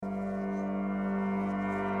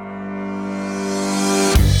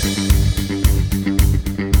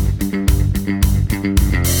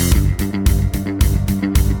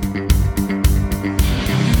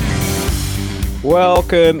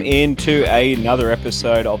Welcome into another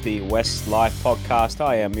episode of the West Life Podcast.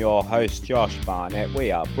 I am your host, Josh Barnett.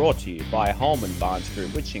 We are brought to you by Holman Barnes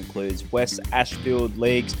Group, which includes West Ashfield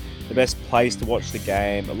Leagues, the best place to watch the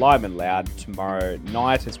game, live and loud tomorrow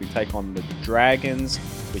night as we take on the Dragons,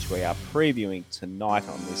 which we are previewing tonight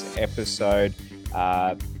on this episode.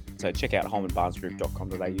 So check out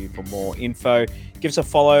holmanbarnesgroup.com.au for more info. Give us a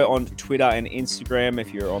follow on Twitter and Instagram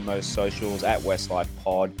if you're on those socials at Westlife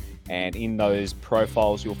Pod. And in those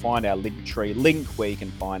profiles, you'll find our Linktree link where you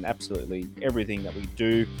can find absolutely everything that we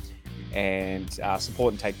do and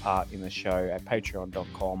support and take part in the show at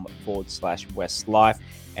patreon.com/Westlife.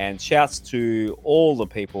 And shouts to all the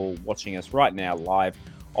people watching us right now live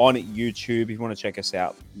on YouTube. If you want to check us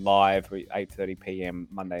out live at 8:30 p.m.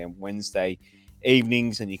 Monday and Wednesday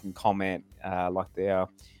evenings, and you can comment like our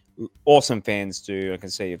awesome fans do. I can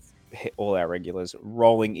see all our regulars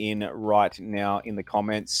rolling in right now in the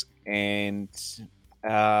comments. And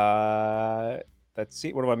that's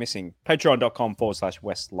it. What am I missing?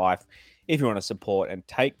 Patreon.com/Westlife if you want to support and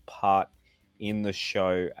take part in the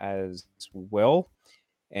show as well.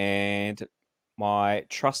 And my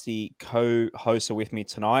trusty co-hosts are with me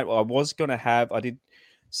tonight. Well, I did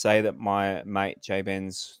say that my mate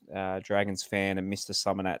J-Ben's Dragons fan and Mr.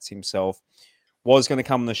 Summonats himself was going to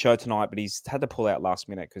come on the show tonight, but he's had to pull out last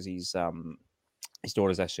minute because his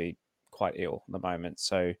daughter's actually quite ill at the moment.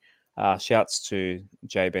 So shouts to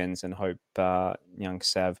J-Ben's and hope young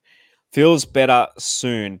Sav feels better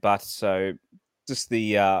soon. But so just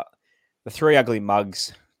the three ugly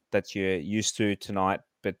mugs that you're used to tonight.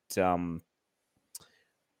 But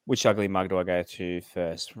which ugly mug do I go to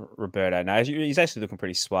first? Roberto. No, he's actually looking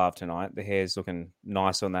pretty suave tonight. The hair's looking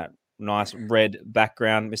nice on that nice red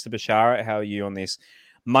background. Mr. Bashara, how are you on this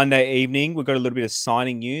Monday evening? We've got a little bit of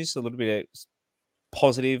signing news, a little bit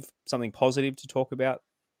of something positive to talk about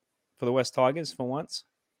for the West Tigers for once.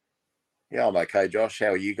 Yeah, I'm okay, Josh. How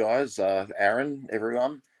are you guys? Aaron,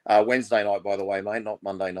 everyone. Wednesday night, by the way, mate, not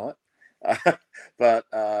Monday night. But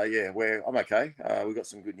yeah, I'm okay. We've got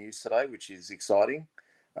some good news today, which is exciting.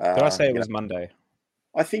 Did I say it was Monday?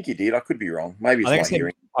 I think you did. I could be wrong. Maybe it's my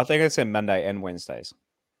hearing. I think I said Monday and Wednesdays.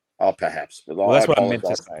 Oh, perhaps. But well, that's what I meant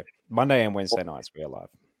to say. Monday and Wednesday nights we are live.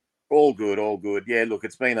 All good, all good. Yeah, look,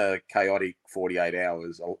 it's been a chaotic 48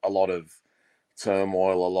 hours. A lot of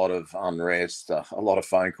turmoil, a lot of unrest, a lot of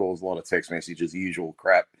phone calls, a lot of text messages, usual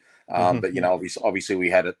crap. But, obviously we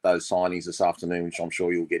had those signings this afternoon, which I'm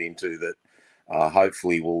sure you'll get into, that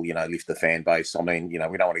hopefully will, lift the fan base. I mean, we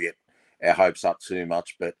don't want to get our hopes up too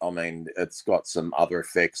much, but, I mean, it's got some other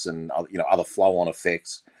effects and, other flow-on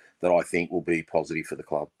effects that I think will be positive for the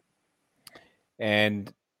club.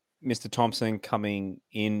 And Mr. Thompson coming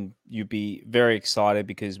in, you'd be very excited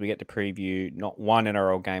because we get to preview not one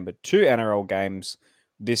NRL game, but two NRL games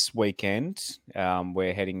this weekend.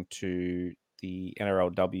 We're heading to the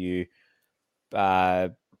NRLW. I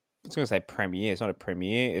was going to say premiere. It's not a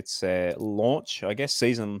premiere. It's a launch, I guess,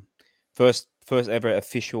 season first ever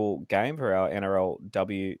official game for our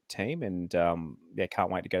NRLW team. And can't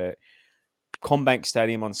wait to go to Combank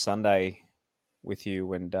Stadium on Sunday with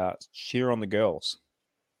you and cheer on the girls.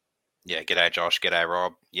 Yeah, g'day Josh, g'day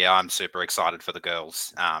Rob. Yeah, I'm super excited for the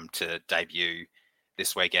girls to debut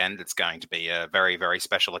this weekend. It's going to be a very, very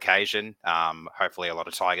special occasion. Hopefully a lot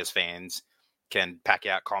of Tigers fans can pack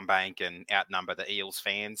out Combank and outnumber the Eels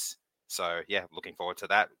fans. So, yeah, looking forward to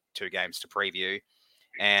that. 2 games to preview.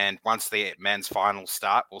 And once the men's finals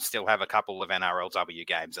start, we'll still have a couple of NRLW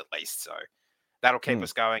games at least. So that'll keep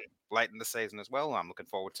us going late in the season as well. I'm looking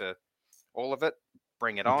forward to all of it.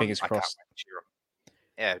 Bring it on. Fingers crossed.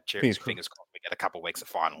 Yeah, fingers crossed we get a couple of weeks of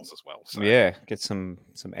finals as well. So. Yeah, get some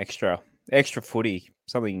extra footy,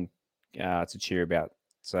 something to cheer about.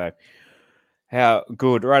 So how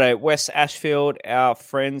good. Righto, West Ashfield, our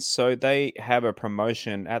friends, so they have a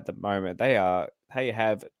promotion at the moment. They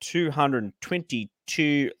have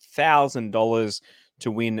 $222,000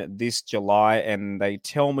 to win this July, and they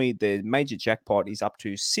tell me the major jackpot is up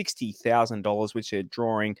to $60,000, which they're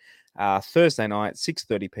drawing Thursday night,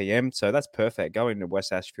 6:30 p.m. So that's perfect. Go into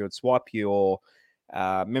West Ashfield, swipe your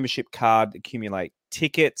membership card, accumulate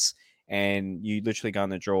tickets, and you literally go in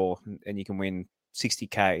the draw and you can win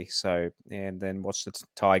 $60K. So, and then watch the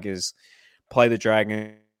Tigers play the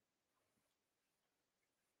Dragons.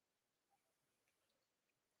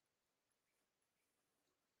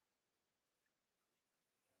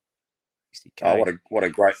 Oh, what a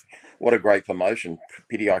great promotion.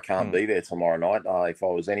 Pity I can't be there tomorrow night. If I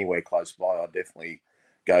was anywhere close by, I'd definitely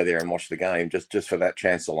go there and watch the game just for that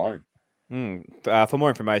chance alone. For more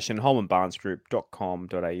information,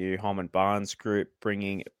 holmanbarnesgroup.com.au. Holman Barnes Group,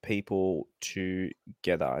 bringing people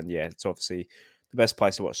together. And yeah, it's obviously the best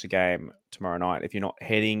place to watch the game tomorrow night if you're not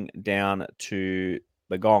heading down to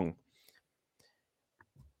the Gong.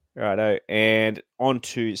 Righto, and on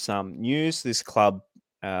to some news. This club,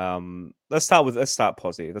 let's start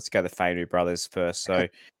positive. Let's go the Fainu brothers first. So,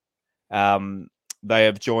 they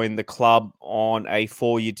have joined the club on a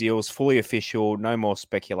 4-year deal. It's fully official. No more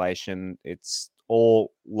speculation. It's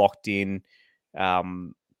all locked in.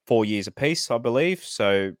 4 years apiece, I believe.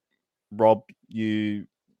 So, Rob, you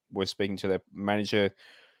were speaking to the manager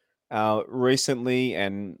recently,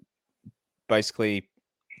 and basically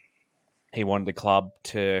he wanted the club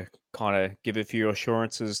to kind of give a few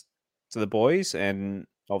assurances to the boys, and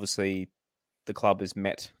obviously the club has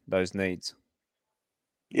met those needs.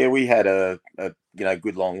 Yeah, we had a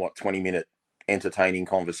good long 20-minute entertaining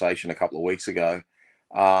conversation a couple of weeks ago.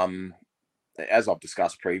 As I've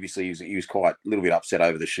discussed previously, he was quite a little bit upset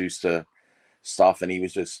over the Schuster stuff, and he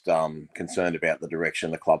was just concerned about the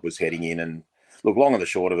direction the club was heading in. And look, long and the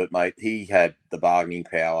short of it, mate, he had the bargaining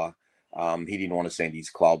power. He didn't want to send his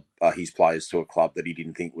players to a club that he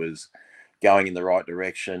didn't think was going in the right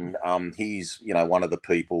direction. He's one of the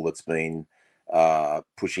people that's been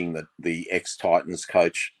pushing the ex-Titans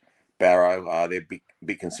coach Barrow. They're a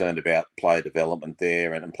bit concerned about player development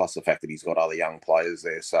there, and plus the fact that he's got other young players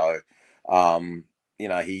there. So,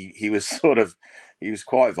 he was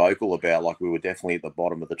quite vocal about, like, we were definitely at the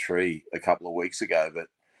bottom of the tree a couple of weeks ago. But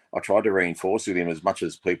I tried to reinforce with him, as much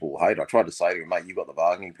as people hate. I tried to say to him, mate, you've got the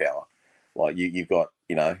bargaining power. Like, you've got,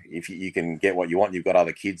 if you can get what you want, you've got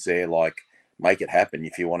other kids there. Like, make it happen.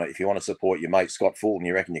 If you want to support your mate Scott Fulton,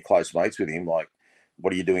 you reckon you're close mates with him, like,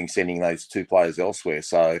 what are you doing sending those two players elsewhere?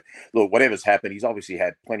 So, look, whatever's happened, he's obviously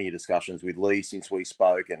had plenty of discussions with Lee since we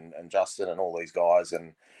spoke, and Justin and all these guys,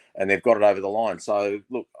 and they've got it over the line. So,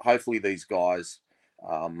 look, hopefully these guys,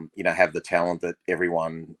 have the talent that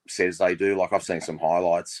everyone says they do. Like, I've seen some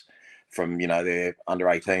highlights from, their under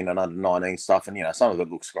 18 and under 19 stuff, and, some of it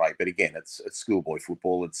looks great. But again, it's schoolboy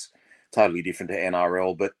football. It's totally different to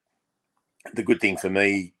NRL. But the good thing for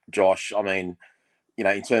me, Josh, I mean,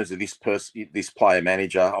 in terms of this player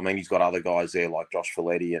manager, I mean, he's got other guys there like Josh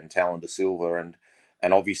Folletti and Talon De Silva,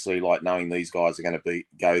 and obviously, like, knowing these guys are going to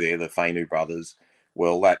go there, the Fainu brothers,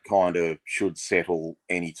 well, that kind of should settle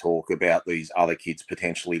any talk about these other kids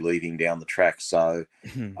potentially leaving down the track. So,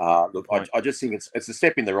 look, I just think it's a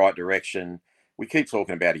step in the right direction. We keep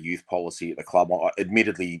talking about a youth policy at the club.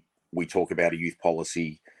 Admittedly, we talk about a youth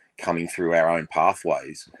policy coming through our own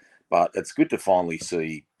pathways. But it's good to finally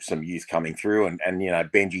see some youth coming through. And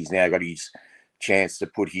Benji's now got his chance to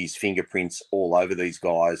put his fingerprints all over these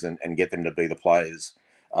guys and get them to be the players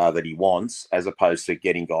that he wants, as opposed to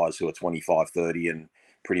getting guys who are 25, 30 and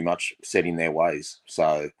pretty much set in their ways.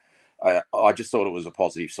 So I just thought it was a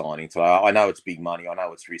positive signing today. I know it's big money. I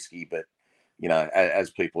know it's risky. But,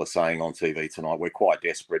 as people are saying on TV tonight, we're quite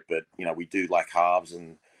desperate. But, we do lack halves,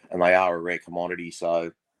 and they are a rare commodity.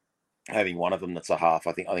 So, having one of them that's a half,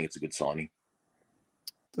 I think it's a good signing.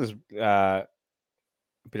 There's a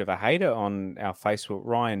bit of a hater on our Facebook,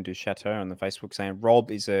 Ryan Duchateau on the Facebook, saying Rob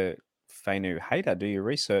is a Fainu hater. Do your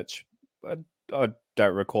research. I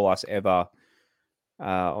don't recall us ever,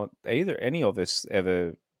 any of us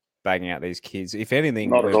ever banging out these kids. If anything,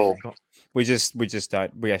 not at all. We just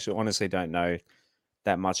don't. We actually honestly don't know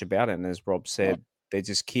that much about it. And as Rob said, they're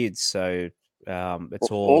just kids. So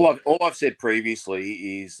it's all I've said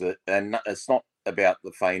previously is that, and it's not about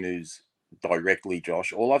the Fainus directly,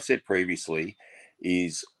 Josh. All I've said previously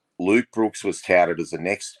is Luke Brooks was touted as the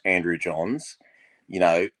next Andrew Johns.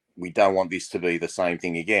 We don't want this to be the same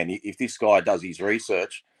thing again. If this guy does his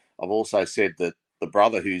research, I've also said that the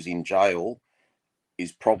brother who's in jail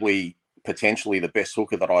is probably potentially the best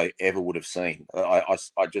hooker that I ever would have seen. I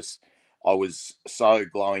was so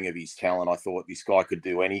glowing of his talent. I thought this guy could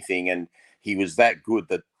do anything, and he was that good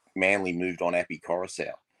that Manly moved on Appy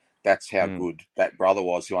Coruscant. That's how good that brother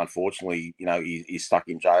was, who unfortunately, he's stuck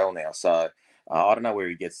in jail now. So I don't know where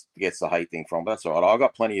he gets the hate thing from, but that's all right. I've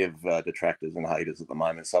got plenty of detractors and haters at the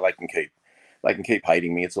moment, so they can keep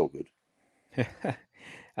hating me. It's all good.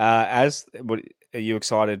 Are you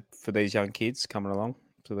excited for these young kids coming along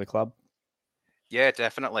to the club? Yeah,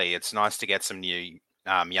 definitely. It's nice to get some new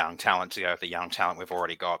young talent to go with the young talent we've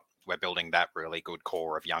already got. We're building that really good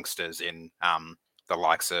core of youngsters in the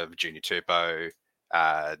likes of Junior Tupou,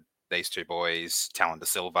 these two boys, Talon De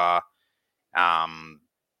Silva.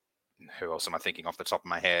 Who else am I thinking off the top of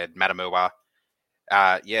my head? Matamua.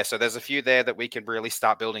 So there's a few there that we can really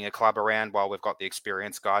start building a club around while we've got the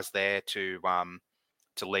experienced guys there to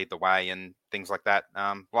lead the way and things like that.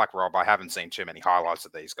 Like Rob, I haven't seen too many highlights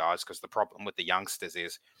of these guys because the problem with the youngsters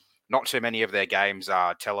is not too many of their games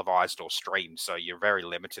are televised or streamed, so you're very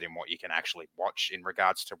limited in what you can actually watch in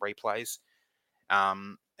regards to replays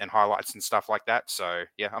and highlights and stuff like that. So,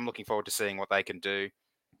 yeah, I'm looking forward to seeing what they can do.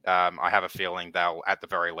 I have a feeling they'll, at the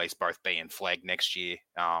very least, both be in flag next year,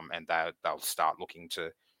 and they'll start looking to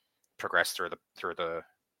progress through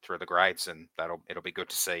the grades, and it'll be good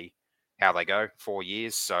to see how they go. 4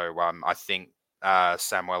 years, so I think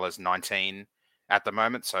Samuel is 19 at the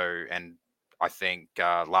moment, and I think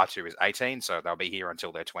Latu is 18, so they'll be here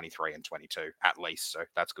until they're 23 and 22 at least. So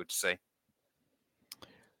that's good to see.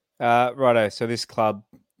 Righto. So this club,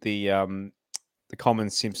 the Common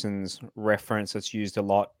Simpsons reference that's used a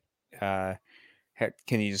lot. Can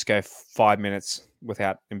you just go 5 minutes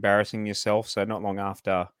without embarrassing yourself? So not long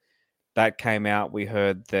after that came out, we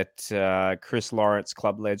heard that Chris Lawrence,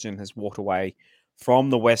 club legend, has walked away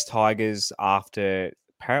from the West Tigers after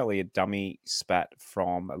apparently a dummy spat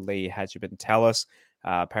from Lee Hadjibantalis.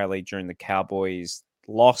 Apparently during the Cowboys'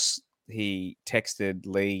 loss, he texted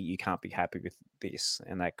Lee, "You can't be happy with this,"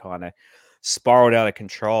 and that kind of spiraled out of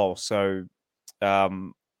control. So,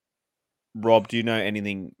 Rob, do you know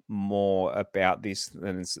anything more about this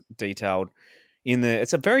than it's detailed in the?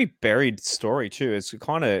 It's a very buried story too. It's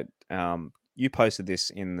kind of you posted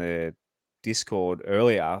this in the Discord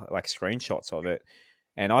earlier, like screenshots of it,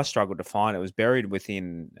 and I struggled to find it. It was buried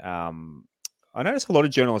within. I notice a lot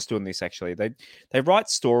of journalists doing this actually. They write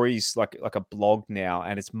stories like a blog now,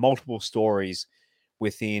 and it's multiple stories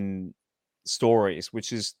within stories,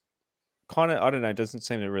 which is kind of, I don't know, it doesn't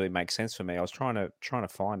seem to really make sense for me. I was trying to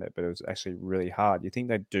find it, but it was actually really hard. You think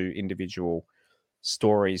they'd do individual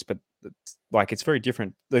stories, but like it's very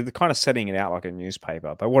different. They're kind of setting it out like a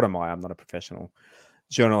newspaper. But what am I? I'm not a professional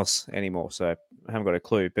journalist anymore, so I haven't got a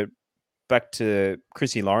clue. But back to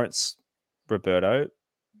Chrissy Lawrence, Roberto,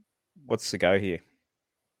 what's the go here?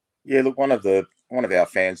 Yeah, look, one of our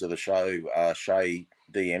fans of the show, Shay,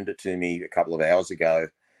 DM'd it to me a couple of hours ago.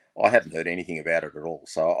 I hadn't heard anything about it at all.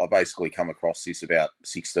 So I basically come across this about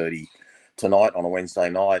 6:30 tonight on a Wednesday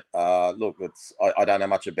night. Look, I don't know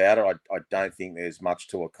much about it. I don't think there's much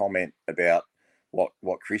to a comment about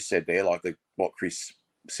what Chris said there. Like what Chris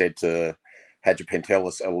said to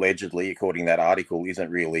Hadjipantelis allegedly, according to that article,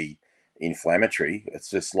 isn't really inflammatory. It's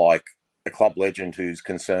just like a club legend who's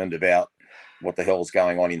concerned about what the hell's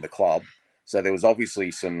going on in the club. So there was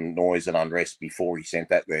obviously some noise and unrest before he sent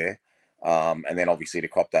that there. And then obviously to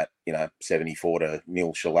cop that, 74-0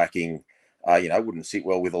 shellacking, wouldn't sit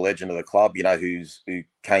well with a legend of the club, who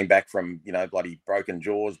came back from, bloody broken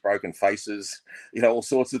jaws, broken faces, all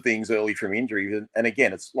sorts of things early from injury. And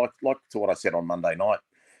again, it's like to what I said on Monday night,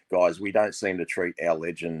 guys, we don't seem to treat our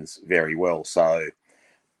legends very well. So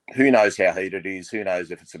who knows how heated it is? Who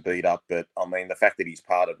knows if it's a beat up? But I mean, the fact that he's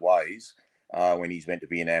parted ways when he's meant to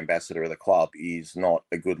be an ambassador of the club is not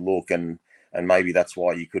a good look. And maybe that's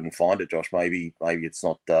why you couldn't find it, Josh. Maybe it's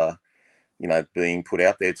not, being put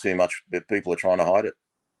out there too much, but people are trying to hide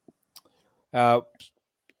it.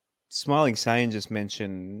 Smiling Sane just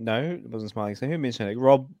mentioned, no, it wasn't Smiling Sane. Who mentioned it?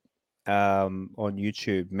 Rob on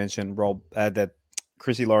YouTube mentioned that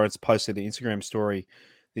Chrissy Lawrence posted the Instagram story.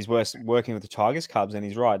 He's working with the Tigers Cubs, and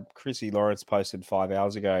he's right. Chrissy Lawrence posted 5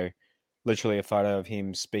 hours ago, literally a photo of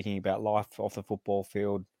him speaking about life off the football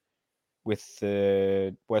field with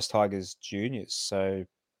the West Tigers juniors. So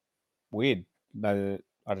weird. I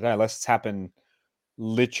don't know, unless it's happened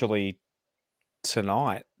literally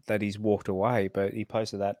tonight that he's walked away, but he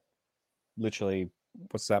posted that literally,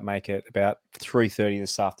 what's that make it, about 3:30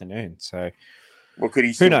 this afternoon. So well, could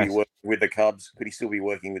he still be working with the Cubs? Could he still be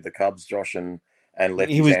working with the Cubs, Josh, and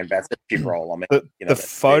left his ambassadorship role? I mean, the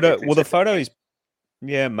photo. Well, the photo is,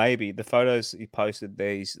 yeah, maybe the photos he posted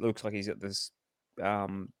there. He looks like he's at this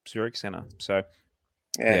Zurich Center. So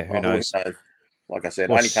yeah, who knows? Like I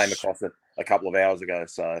said, I only came across it a couple of hours ago.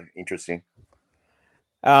 So interesting.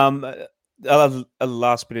 A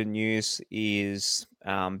last bit of news is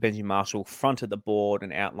Benji Marshall fronted the board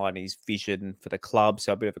and outlined his vision for the club.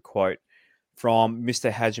 So a bit of a quote from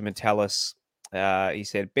Mr. Hadjimantalis. He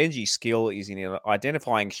said, Benji's skill is in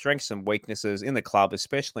identifying strengths and weaknesses in the club,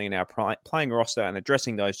 especially in our playing roster, and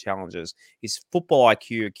addressing those challenges. His football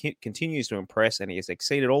IQ continues to impress, and he has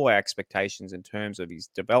exceeded all our expectations in terms of his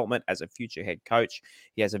development as a future head coach.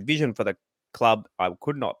 He has a vision for the club. I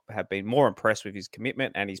could not have been more impressed with his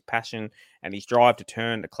commitment and his passion and his drive to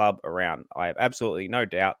turn the club around. I have absolutely no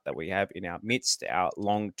doubt that we have in our midst our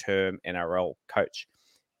long-term NRL coach.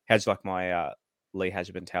 How'd you like my Lee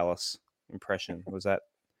Hadjibantalis impression? Was that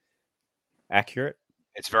accurate?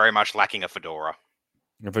 It's very much lacking a fedora.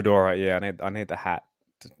 A fedora, yeah. I need the hat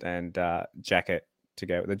and jacket to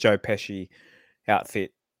go with the Joe Pesci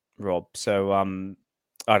outfit, Rob. So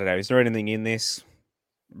I don't know. Is there anything in this,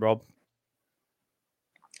 Rob?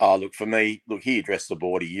 Oh, look, for me, look, he addressed the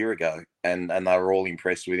board a year ago, and they were all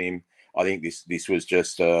impressed with him. I think this was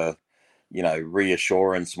just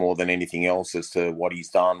reassurance more than anything else as to what he's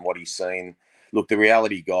done, what he's seen. Look, the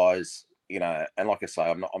reality, guys, and like I say,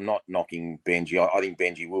 I'm not knocking Benji. I think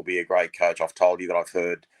Benji will be a great coach. I've told you that I've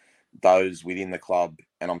heard those within the club,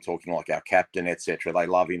 and I'm talking like our captain, etc. They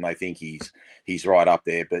love him. They think he's right up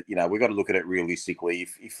there. But we've got to look at it realistically.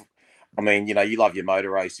 If I mean, you love your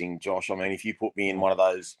motor racing, Josh. I mean, if you put me in one of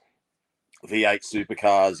those V8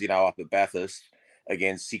 supercars, up at Bathurst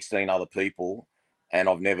against 16 other people, and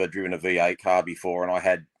I've never driven a V8 car before, and I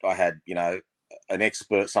had an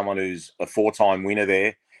expert, someone who's a 4-time winner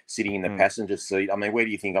there, sitting in the passenger seat. I mean, where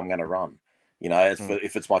do you think I'm going to run?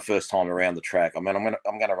 If it's my first time around the track, I mean, I'm going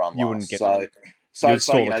to run You last. wouldn't get So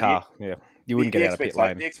stall the car. Yeah, you wouldn't get out of pit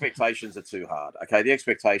lane. The expectations are too hard. Okay, the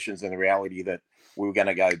expectations and the reality that we were going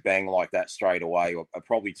to go bang like that straight away are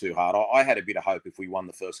probably too hard. I had a bit of hope if we won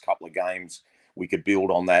the first couple of games, we could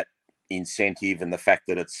build on that incentive and the fact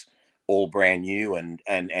that it's all brand new and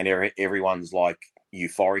everyone's like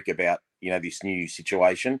euphoric about this new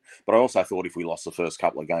situation. But I also thought if we lost the first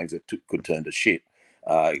couple of games, it could turn to shit,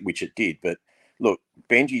 which it did. But look,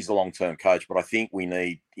 Benji's a long-term coach, but I think we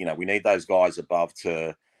need those guys above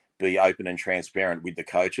to be open and transparent with the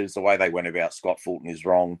coaches. The way they went about Scott Fulton is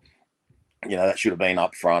wrong. That should have been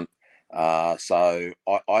up front. So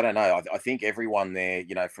I don't know. I think everyone there,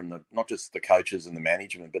 from not just the coaches and the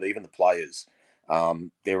management, but even the players,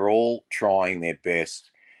 they're all trying their best,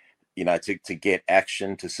 to get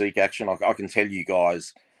action, to seek action. I can tell you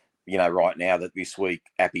guys, right now that this week,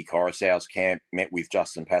 Appy Coruscant's camp met with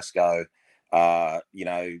Justin Pascoe.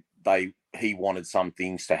 He wanted some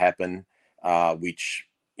things to happen, which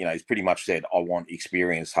he's pretty much said, I want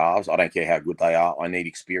experienced halves. I don't care how good they are. I need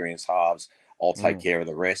experienced halves. I'll take care of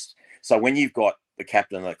the rest. So when you've got the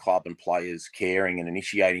captain of the club and players caring and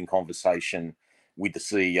initiating conversation with the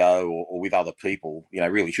CEO or with other people,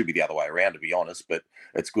 really should be the other way around, to be honest. But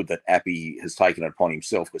it's good that Appy has taken it upon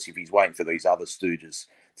himself, because if he's waiting for these other stooges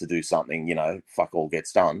to do something, fuck all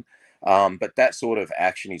gets done. But that sort of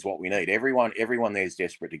action is what we need. Everyone there is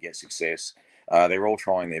desperate to get success. They're all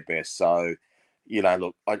trying their best. So,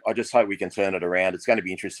 look, I just hope we can turn it around. It's going to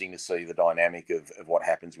be interesting to see the dynamic of what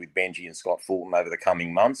happens with Benji and Scott Fulton over the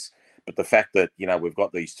coming months. But the fact that, we've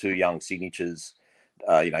got these two young signatures,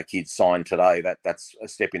 kids signed today, that's a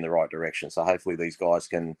step in the right direction. So hopefully these guys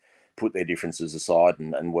can put their differences aside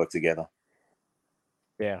and work together.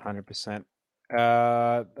 Yeah, 100%.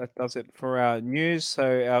 That does it for our news.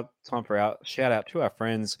 So our time for our shout out to our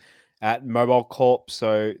friends at Mobile Corp.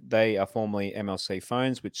 So they are formerly MLC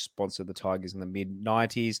Phones, which sponsored the Tigers in the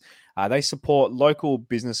mid-90s. They support local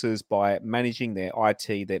businesses by managing their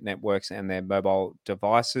IT, their networks, and their mobile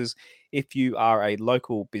devices. If you are a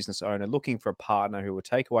local business owner looking for a partner who will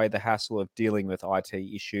take away the hassle of dealing with IT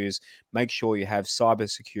issues, make sure you have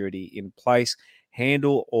cybersecurity in place.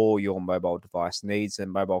 Handle all your mobile device needs,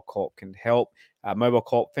 and Mobile Corp can help. Mobile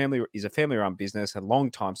Corp is a family-run business and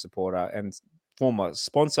long-time supporter and former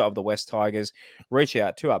sponsor of the West Tigers. Reach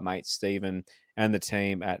out to our mate Stephen and the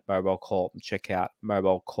team at Mobile Corp. Check out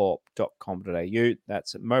mobilecorp.com.au.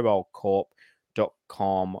 That's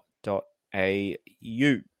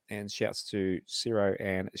mobilecorp.com.au. And shouts to Ciro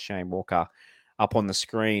and Shane Walker up on the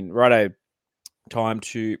screen. Righto, time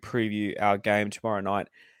to preview our game tomorrow night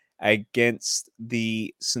against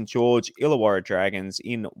the St. George Illawarra Dragons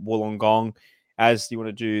in Wollongong. As do you want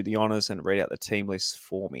to do the honours and read out the team list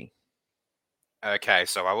for me? Okay,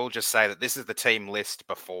 so I will just say that this is the team list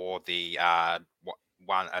before the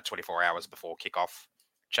 24 hours before kickoff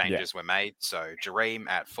changes were made. So Jareem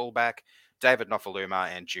at fullback, David Nofaluma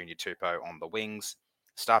and Junior Tupou on the wings,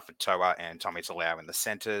 Stafford Toa and Tommy Talau in the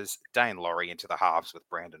centres, Dane Laurie into the halves with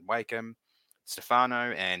Brandon Wakeham,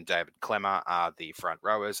 Stefano and David Clemmer are the front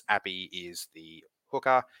rowers, Appy is the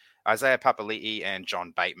hooker, Isaiah Papali'i and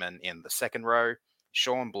John Bateman in the second row,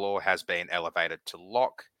 Sean Bloor has been elevated to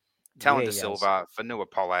lock, Talon De Silva, Fainu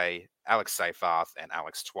Pole, Alex Seyfarth, and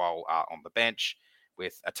Alex Twal are on the bench,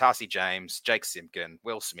 with Atasi James, Jake Simpkin,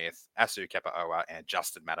 Will Smith, Asu Kepaoa, and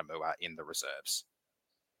Justin Matamua in the reserves.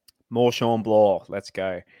 More Sean Bloor. Let's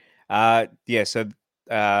go. So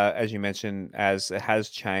as you mentioned, as it has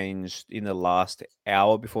changed in the last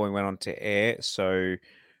hour before we went on to air. So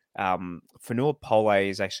Fanua Pole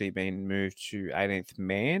has actually been moved to 18th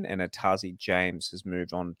man, and Atazi James has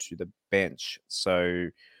moved on to the bench. So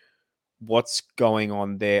what's going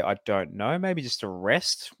on there? I don't know. Maybe just a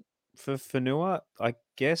rest for Fanua, I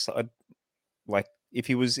guess. Like if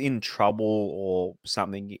he was in trouble or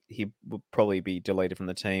something, he would probably be deleted from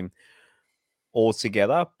the team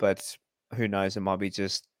altogether, but who knows? It might be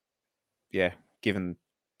just given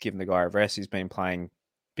the guy a rest. He's been playing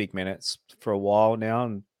big minutes for a while now,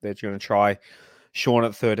 and they're going to try Sean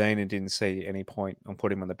at 13 and didn't see any point on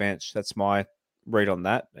putting him on the bench. That's my read on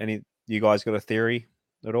that. You guys got a theory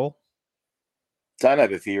at all? Don't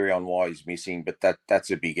have a theory on why he's missing, but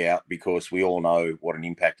that's a big out because we all know what an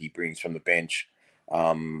impact he brings from the bench.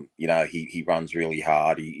 He runs really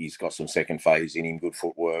hard. He's got some second phase in him, good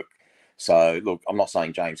footwork. So, look, I'm not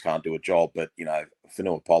saying James can't do a job, but,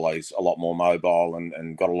 Fainu Apollo's a lot more mobile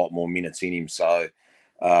and got a lot more minutes in him. So,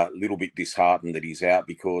 a little bit disheartened that he's out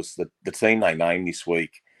because the team they named this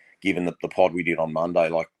week, given the pod we did on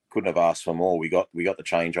Monday, couldn't have asked for more. We got the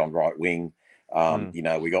change on right wing.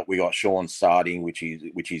 We got Sean starting, which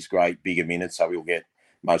is great, bigger minutes, so we'll get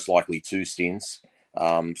most likely 2 stints.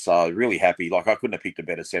 So really happy. I couldn't have picked a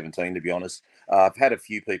better 17, to be honest. I've had a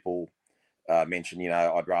few people mention,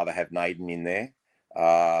 I'd rather have Naden in there,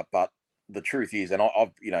 but the truth is, and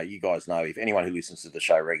I've, you guys know, if anyone who listens to the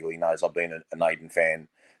show regularly knows, I've been a Naden fan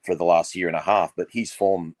for the last year and a half, but his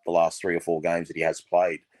form the last 3 or 4 games that he has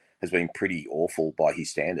played has been pretty awful by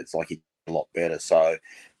his standards. He's a lot better. So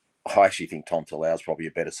I actually think Tom Talau's probably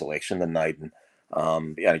a better selection than Naden.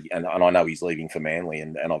 And I know he's leaving for Manly,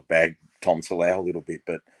 and I've bagged Tom Talau a little bit,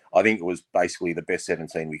 but I think it was basically the best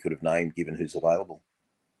 17 we could have named given who's available.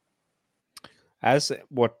 As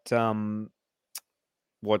what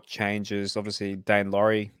changes? Obviously, Dane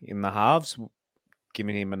Laurie in the halves,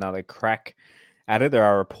 giving him another crack at it. There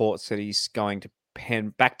are reports that he's going to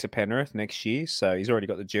back to Penrith next year, so he's already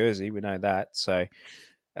got the jersey. We know that. So,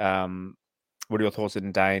 what are your thoughts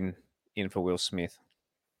on Dane in for Will Smith?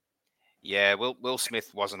 Yeah, Will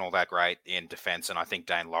Smith wasn't all that great in defence, and I think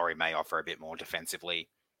Dane Laurie may offer a bit more defensively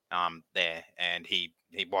there. And he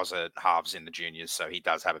was a halves in the juniors, so he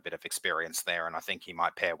does have a bit of experience there, and I think he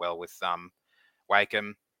might pair well with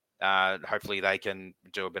Wakeham. Hopefully they can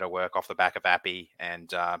do a bit of work off the back of Appy,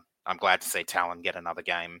 and I'm glad to see Talon get another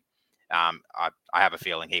game. I have a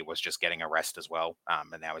feeling he was just getting a rest as well,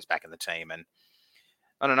 and now he's back in the team. And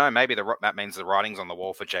I don't know, maybe that means the writing's on the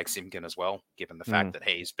wall for Jake Simkin as well, given the fact that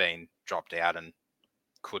he's been dropped out and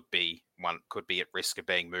could be at risk of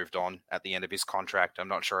being moved on at the end of his contract. I'm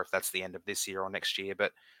not sure if that's the end of this year or next year,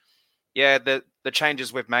 but yeah, the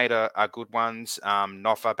changes we've made are good ones.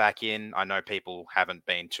 Noffa back in. I know people haven't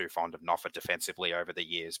been too fond of Noffa defensively over the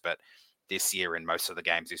years, but this year in most of the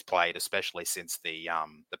games he's played, especially since the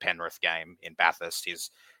Penrith game in Bathurst,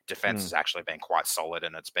 his defense has actually been quite solid,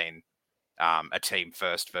 and it's been a team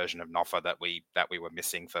first version of Noffa that we were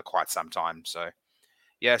missing for quite some time. So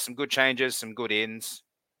yeah, some good changes, some good ins.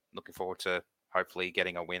 Looking forward to hopefully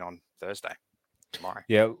getting a win on Thursday tomorrow.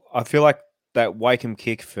 Yeah, I feel like that Wakeham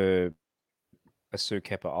kick for Asu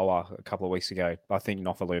Kepa-Owa a couple of weeks ago, I think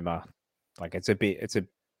Nofaluma, it's a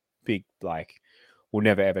big, we'll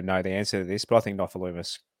never ever know the answer to this, but I think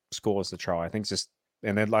Nofaluma scores the try. I think it's just,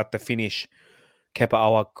 and then the finish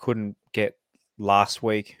Kepa-Owa couldn't get last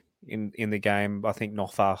week in the game. I think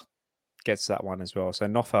Noffa gets that one as well. So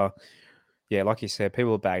Noffa, yeah, like you said,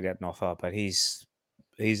 people have bagged out Noffa, but he's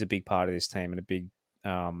a big part of this team and a big,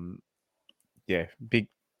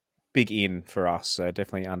 big in for us. So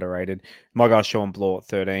definitely underrated. My guy Sean Blaw at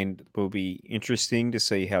 13 will be interesting to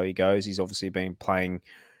see how he goes. He's obviously been playing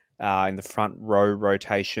in the front row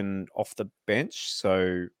rotation off the bench.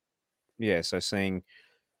 So yeah, so seeing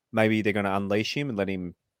maybe they're going to unleash him and let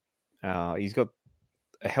him. He's got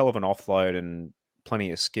a hell of an offload and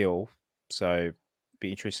plenty of skill. So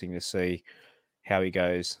be interesting to see how he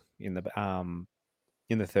goes in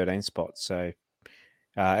the 13 spot. So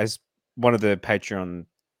as one of the Patreon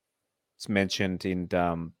mentioned in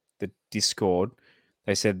the Discord,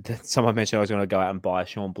 they said that someone mentioned I was going to go out and buy a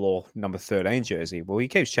Sean Blaw number 13 jersey. Well, he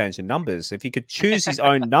keeps changing numbers. If he could choose his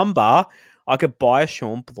own number, I could buy a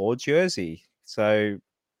Sean Blaw just So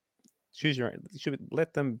choose your own. You should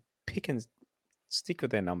let them pick and stick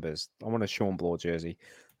with their numbers. I want a Sean Blaw jersey.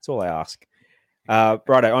 That's all I ask.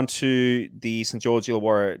 Righto, on to the St. George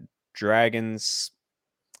Illawarra Dragons.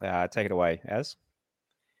 Take it away, Az.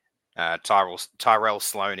 Tyrell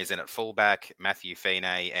Sloan is in at fullback. Matthew Fine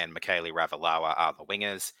and Michaeli Ravalawa are the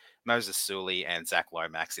wingers. Moses Sully and Zach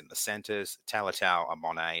Lomax in the centres. Talatau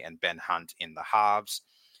Amone and Ben Hunt in the halves.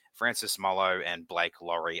 Francis Mollo and Blake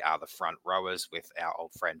Laurie are the front rowers, with our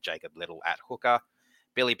old friend Jacob Little at hooker.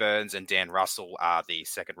 Billy Burns and Dan Russell are the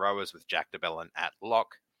second rowers, with Jack DeBellin at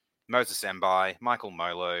lock. Moses Mbai, Michael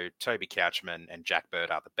Molo, Toby Couchman and Jack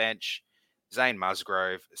Bird are the bench. Zane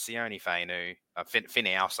Musgrove, Sione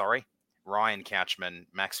Finau, Ryan Couchman,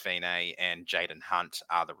 Max Fine and Jaden Hunt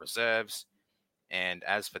are the reserves. And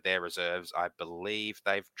as for their reserves, I believe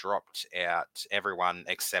they've dropped out everyone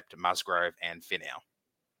except Musgrove and Finau.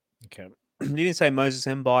 Okay. You didn't say Moses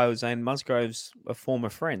Mbai or Zane Musgroves are former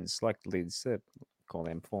friends, like Liz said. Call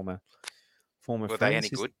them former Were friends. they any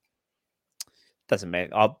good? Doesn't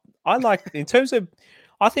matter. I like, in terms of,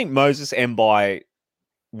 I think Moses Mbai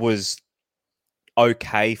was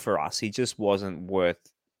okay for us. He just wasn't worth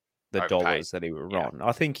the dollars that he were on.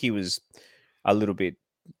 I think he was a little bit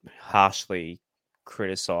harshly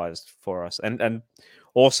criticized for us, and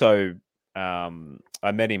also I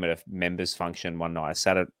met him at a members function one night. I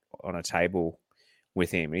sat on a table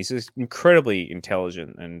with him. He's an incredibly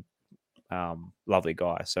intelligent and lovely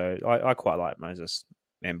guy. So I quite like Moses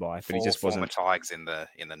Mbai, but he just wasn't. Former Tigers in the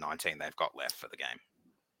 19 they've got left for the game.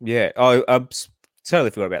 Yeah. Oh, I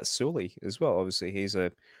totally forgot about Sully as well. Obviously, he's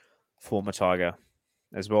a former Tiger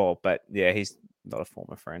as well. But yeah, he's not a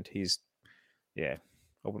former friend. He's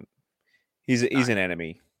he's an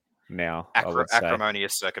enemy now. I would say.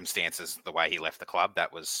 Acrimonious circumstances. The way he left the club,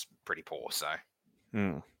 that was pretty poor. So,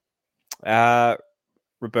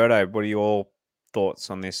 Roberto, what are your thoughts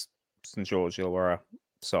on this St George Illawarra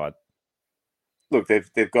side? Look,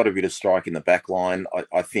 they've got a bit of strike in the back line.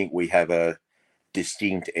 I think we have a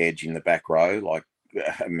distinct edge in the back row, like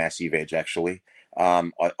a massive edge actually.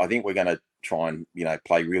 I think we're going to try and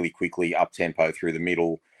play really quickly, up tempo through the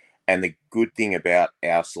middle. And the good thing about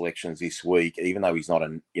our selections this week, even though he's not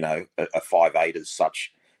a 5'8" as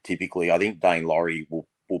such, typically, I think Dane Laurie will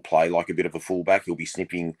play like a bit of a fullback. He'll be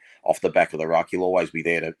snipping off the back of the ruck. He'll always be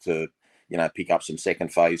there to pick up some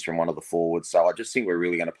second phase from one of the forwards. So I just think we're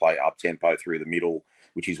really going to play up tempo through the middle,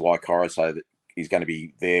 which is why Coruscant is going to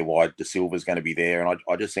be there, why De Silva's going to be there, and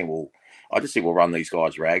I just think we'll run these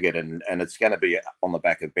guys ragged, and it's going to be on the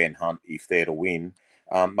back of Ben Hunt if they're to win.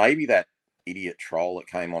 Maybe that idiot troll that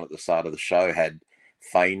came on at the start of the show had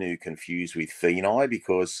Fainu confused with Fainu,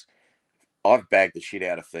 because I've bagged the shit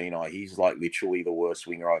out of Fainu. He's like literally the worst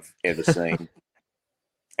winger I've ever seen.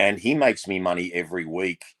 And he makes me money every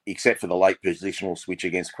week, except for the late positional switch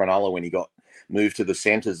against Cronulla when he got moved to the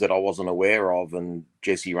centres that I wasn't aware of, and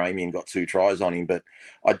Jesse Ramian got 2 tries on him. But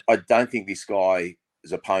I don't think this guy's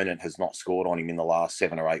opponent has not scored on him in the last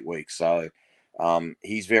 7 or 8 weeks. So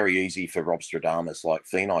he's very easy for Rob Stradamus. Like,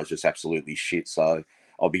 Finau is just absolutely shit. So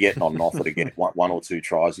I'll be getting on an offer to get 1 or 2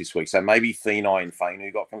 tries this week. So maybe Finau and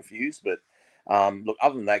Fainu got confused. But look,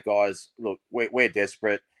 other than that, guys, look, we're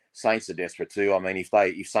desperate. Saints are desperate too. I mean,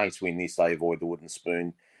 if Saints win this, they avoid the wooden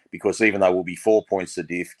spoon, because even though we'll be 4 points to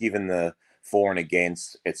diff, given the for and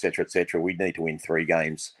against, etc., we need to win 3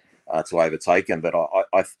 games to overtake them. But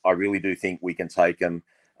I really do think we can take them.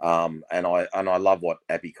 And I love what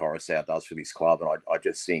Api Coruscant does for this club, and I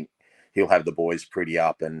just think he'll have the boys pretty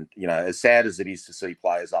up. And as sad as it is to see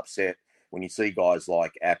players upset, when you see guys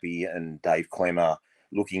like Api and Dave Clemmer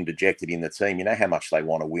looking dejected in the team, you know how much they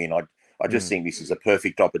want to win. I just think this is a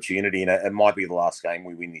perfect opportunity, and it might be the last game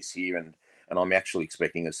we win this year, and I'm actually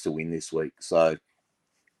expecting us to win this week. So,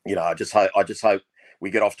 I just hope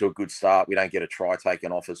we get off to a good start. We don't get a try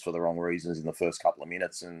taken off us for the wrong reasons in the first couple of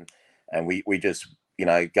minutes, and we just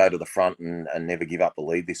go to the front and never give up the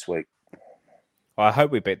lead this week. I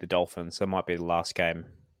hope we beat the Dolphins. That might be the last game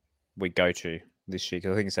we go to this year,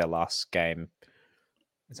 because I think it's our last game.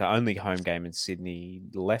 It's our only home game in Sydney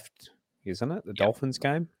left, isn't it? The Dolphins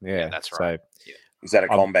game? Yeah, that's right. So, is that a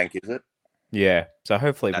CommBank, is it? Yeah. So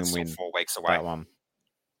hopefully that's we win 4 weeks away. That one.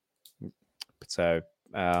 So,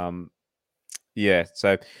 yeah.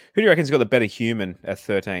 So who do you reckon's got the better human at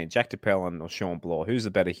 13? Jack DePellin or Sean Bloor? Who's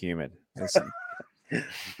the better human?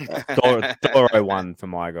 Doro one for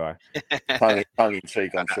my guy. Tongue in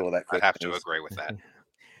cheek, I'm sure that I'd have to agree with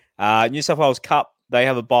that. New South Wales Cup, they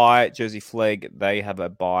have a bye. Jersey Flegg, they have a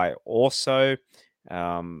bye also.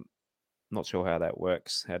 Not sure how that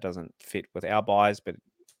works. How it doesn't fit with our buys, but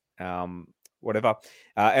whatever.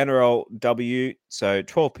 NRLW, so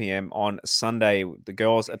 12 p.m. on Sunday, the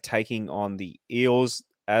girls are taking on the Eels,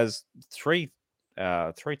 as three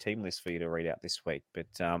team lists for you to read out this week. But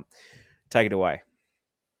take it away.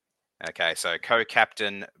 Okay, so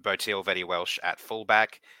co-captain Botil Vetti Welsh at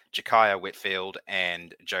fullback, Jakaya Whitfield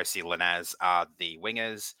and Josie Lanaz are the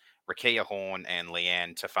wingers, Rakia Horn and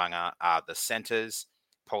Leanne Tafanga are the centres,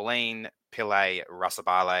 Pauline Pillay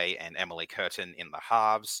Rasabale and Emily Curtin in the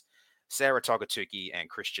halves, Sarah Togatuki and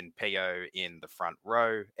Christian Pio in the front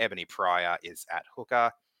row, Ebony Pryor is at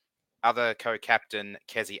hooker, other co-captain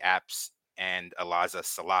Kezi Apps and Eliza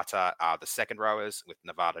Salata are the second rowers, with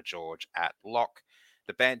Nevada George at lock.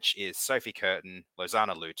 The bench is Sophie Curtin,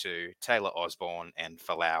 Lozana Lutu, Taylor Osborne, and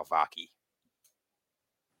Falau Vaki.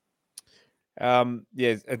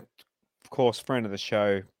 Yeah, of course, friend of the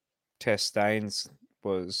show, Tess Staines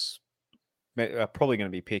was probably going to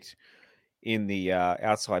be picked in the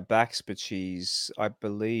outside backs, but she's, I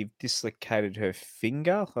believe, dislocated her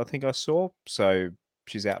finger, I think I saw. So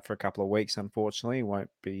she's out for a couple of weeks, unfortunately, won't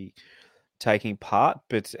be taking part.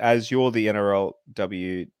 But as you're the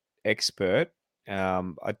NRLW expert,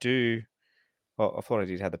 I do, well, I thought I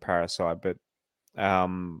did have the parasite, but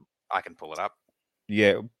I can pull it up.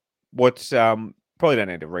 yeah, probably don't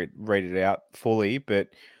need to read it out fully, but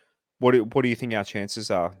what do you think our chances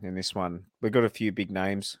are in this one? We've got a few big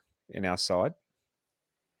names in our side.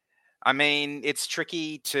 I mean, it's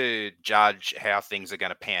tricky to judge how things are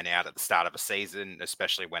going to pan out at the start of a season,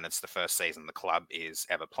 especially when it's the first season the club is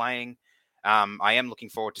ever playing. I am looking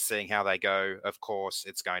forward to seeing how they go. Of course,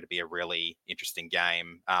 it's going to be a really interesting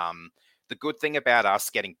game. The good thing about us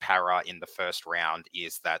getting para in the first round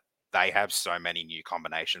is that they have so many new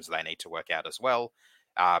combinations they need to work out as well.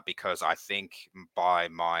 Because I think by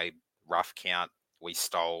my rough count, we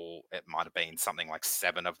stole, it might have been something like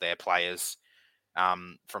 7 of their players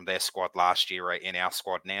from their squad last year in our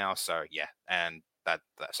squad now. So yeah, and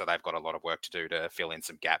so they've got a lot of work to do to fill in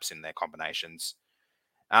some gaps in their combinations.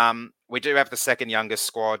 We do have the second youngest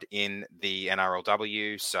squad in the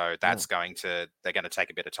NRLW, so that's they're going to take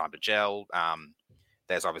a bit of time to gel.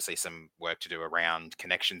 There's obviously some work to do around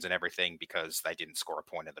connections and everything because they didn't score a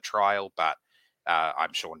point in the trial, but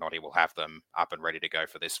I'm sure Noddy will have them up and ready to go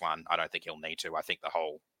for this one. I don't think he'll need to. I think the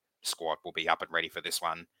whole squad will be up and ready for this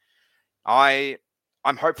one. I'm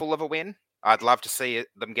hopeful of a win. I'd love to see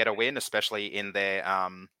them get a win, especially in their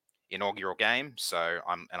inaugural game. So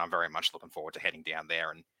I'm very much looking forward to heading down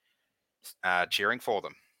there and cheering for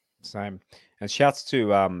them. Same. And shouts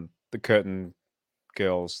to the Curtin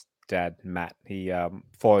girls' dad, Matt. He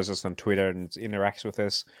follows us on Twitter and interacts with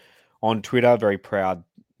us on Twitter. Very proud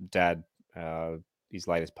dad. His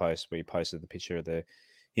latest post where he posted the picture of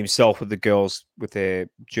himself with the girls with their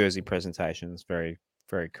jersey presentations. Very,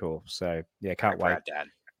 very cool. So yeah, can't wait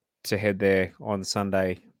to head there on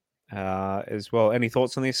Sunday as well. Any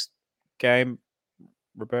thoughts on this game,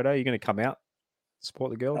 Roberto? Are you going to come out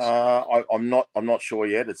support the girls? I'm not sure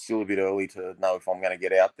yet. It's still a bit early to know if I'm going to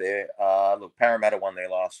get out there. Look, Parramatta won their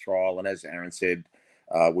last trial, and as Aaron said,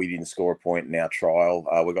 we didn't score a point in our trial.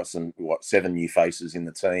 We've got 7 new faces in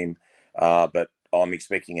the team, but I'm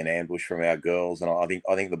expecting an ambush from our girls, and I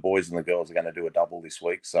think the boys and the girls are going to do a double this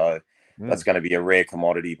week. So that's going to be a rare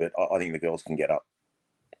commodity, but I think the girls can get up.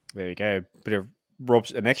 There you go. Bit of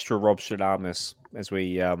an extra Rob Stradamus as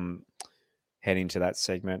we head into that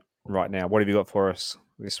segment right now. What have you got for us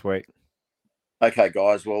this week? Okay,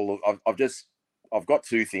 guys. Well, look, I've got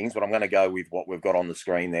 2 things, but I'm going to go with what we've got on the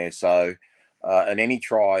screen there. So,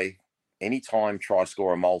 anytime try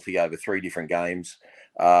score a multi over 3 different games.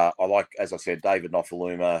 I like, as I said, David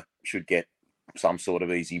Nofaluma should get some sort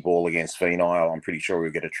of easy ball against Fainu. I'm pretty sure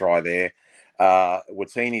we'll get a try there.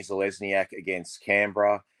 Watini Zalesniak against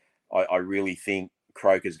Canberra. I really think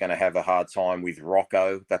Croker's going to have a hard time with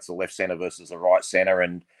Rocco. That's the left centre versus the right centre,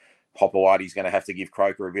 and Popawati's going to have to give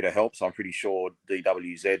Croker a bit of help. So I'm pretty sure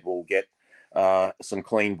DWZ will get some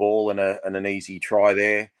clean ball and an easy try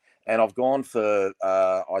there. And I've gone for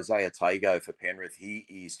Isaiah Tago for Penrith. He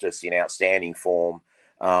is just in outstanding form.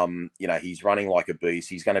 He's running like a beast.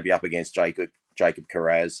 He's going to be up against Jacob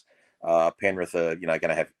Carraz. Penrith are, going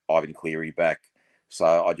to have Ivan Cleary back.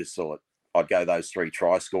 So I just thought I'd go those 3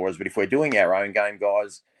 try scorers. But if we're doing our own game,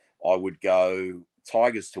 guys, I would go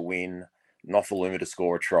Tigers to win, Nofaluma to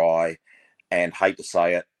score a try, and hate to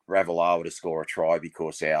say it, Ravalawa to score a try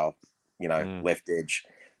because our, left edge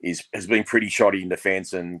has been pretty shoddy in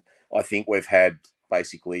defence, and I think we've had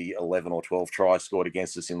basically 11 or 12 tries scored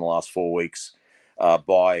against us in the last 4 weeks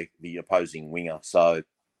by the opposing winger. So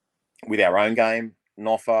with our own game,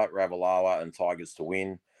 Nofa, Ravalawa, and Tigers to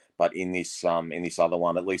win. But in this other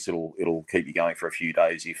one, at least it'll keep you going for a few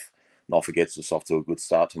days if Nofa gets us off to a good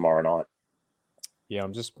start tomorrow night. Yeah,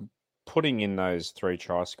 I'm just putting in those 3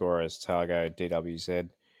 try scorers, Targo, DWZ.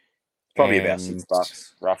 Probably about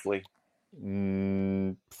 $6, roughly.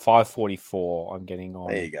 544 I'm getting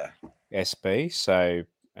on there you go. SB. So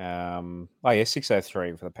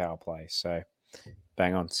 603 for the power play. So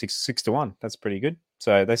bang on, 6 to 1. That's pretty good.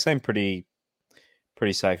 So they seem pretty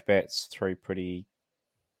safe bets. 3 pretty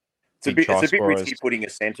it's a bit risky putting a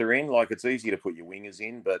centre in. Like, it's easy to put your wingers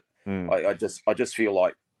in, but I just feel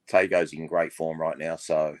like Tago's in great form right now.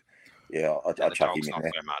 So yeah, I'll chuck him in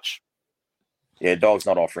there. So much. Yeah, Dog's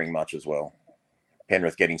not offering much as well.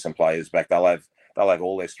 Penrith getting some players back. They'll have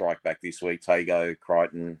all their strike back this week. Tago,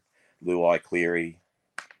 Crichton, Luai, Cleary.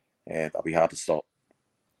 Yeah, they'll be hard to stop.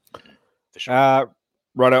 For sure.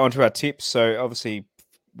 Right on to our tips. So obviously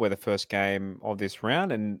we're the first game of this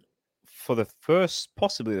round, and for the first,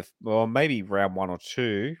 possibly, maybe round 1 or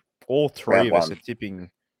 2, all three Round of us one. are tipping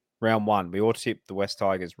round 1. We all tipped the West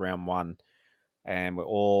Tigers round 1, and we're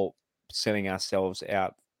all setting ourselves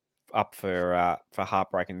up for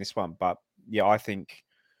heartbreak in this one. But yeah, I think,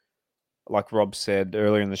 like Rob said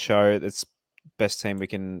earlier in the show, it's best team we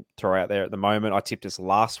can throw out there at the moment. I tipped us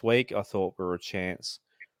last week. I thought we were a chance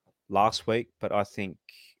last week, but I think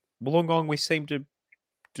Wollongong, we seem to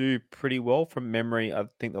do pretty well from memory. I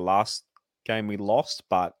think the last game we lost,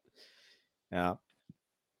 but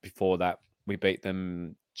before that we beat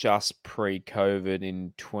them just pre-COVID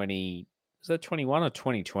in 20. Was that 21 or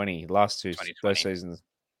 2020? Last two 2020. those seasons.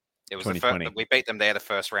 It was 2020. we beat them there the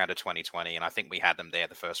first round of 2020, and I think we had them there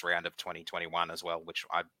the first round of 2021 as well, which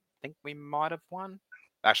I think we might have won.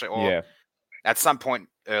 Actually, or Yeah. at some point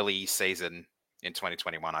early season in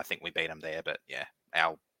 2021, I think we beat them there. But yeah,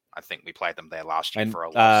 I think we played them there last year And for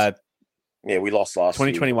a loss. Yeah, we lost last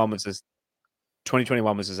 2021 year. was this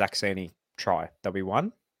 2021 was a Zach Saney try that we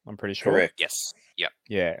won. I'm pretty sure. Correct. Yes. Yep.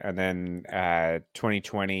 Yeah, and then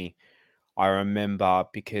 2020, I remember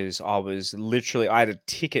because I had a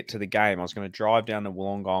ticket to the game. I was going to drive down to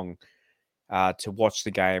Wollongong to watch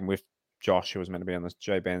the game with Josh, who was meant to be on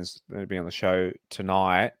Ben's meant to be on the show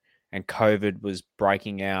tonight, and COVID was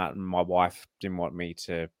breaking out, and my wife didn't want me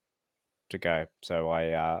to go, so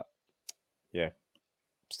I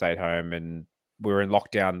stayed home, and we were in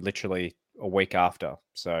lockdown literally a week after.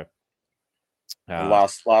 So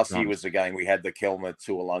last year was the game we had the Kelmer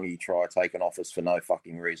Tuolungi try taken off us for no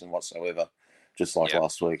fucking reason whatsoever, just like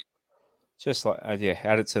last week. Just like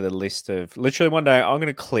add it to the list of literally one day I'm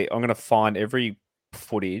going to find every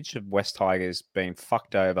footage of West Tigers being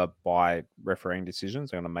fucked over by refereeing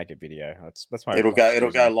decisions. I'm going to make a video. That's my. It'll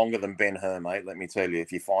go longer than Ben Hur, mate. Let me tell you,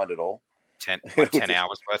 if you find it all. 10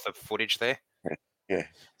 hours worth of footage there. Yeah.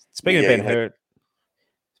 Speaking of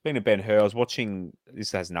Ben Hur, I was watching.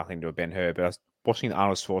 This has nothing to do with Ben Hur, but I was watching the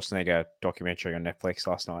Arnold Schwarzenegger documentary on Netflix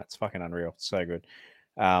last night. It's fucking unreal. It's so good.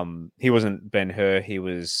 He wasn't Ben Hur. He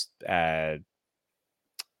was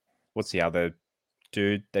what's the other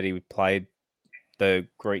dude that he played? The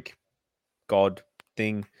Greek god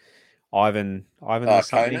thing. Ivan Conan the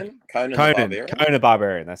Barbarian. Conan the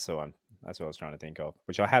Barbarian. That's the one. That's what I was trying to think of,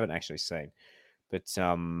 which I haven't actually seen. But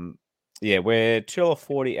yeah, we're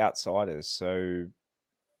 $2.40 outsiders. So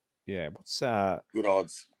yeah, what's good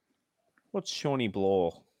odds? What's Shawnee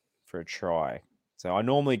Bloor for a try? So I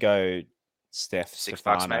normally go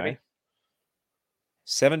 $6 maybe.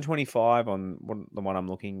 7.25 on the one I'm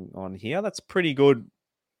looking on here. That's pretty good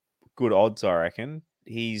odds, I reckon.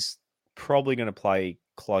 He's probably going to play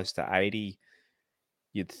close to 80,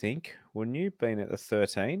 you'd think, wouldn't you? Being at the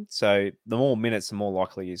 13. So the more minutes, the more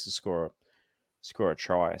likely he is to score a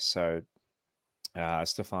try. So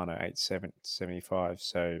Stefano 8.75.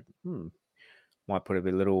 So might put a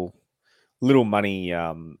little money,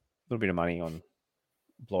 little bit of money on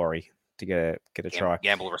Blory to get a try.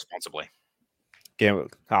 Gamble responsibly. We're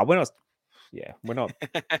not. Yeah, we're not.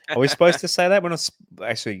 Are we supposed to say that? We're not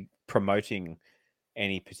actually promoting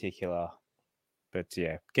any particular. But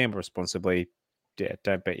yeah, gamble responsibly. Yeah,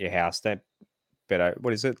 don't bet your house. Don't bet.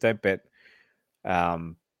 What is it? Don't bet.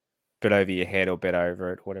 Bet over your head or bet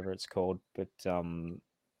over it, whatever it's called. But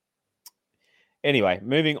anyway,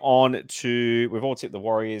 moving on to, we've all tipped the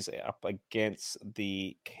Warriors up against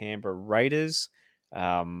the Canberra Raiders.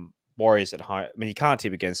 Warriors at home. I mean, you can't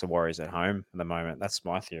tip against the Warriors at home at the moment. That's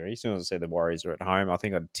my theory. As soon as I say the Warriors are at home, I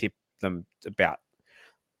think I'd tip them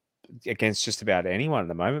against just about anyone at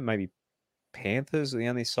the moment. Maybe Panthers are the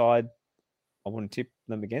only side I wouldn't tip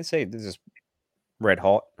them against. They're just red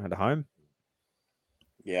hot at home.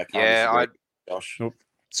 Yeah, I Josh. Oh,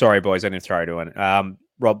 sorry, boys. I didn't throw to it.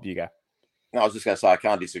 Rob, you go. No, I was just going to say, I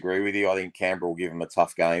can't disagree with you. I think Canberra will give them a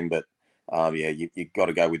tough game, but you got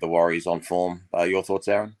to go with the Warriors on form. Your thoughts,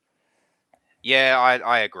 Aaron? Yeah,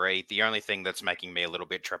 I agree. The only thing that's making me a little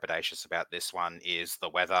bit trepidatious about this one is the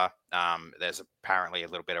weather. There's apparently a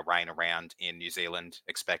little bit of rain around in New Zealand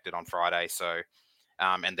expected on Friday. So,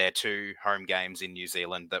 and their 2 home games in New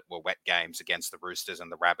Zealand that were wet games against the Roosters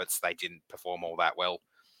and the Rabbits, they didn't perform all that well.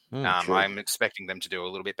 I'm expecting them to do a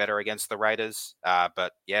little bit better against the Raiders.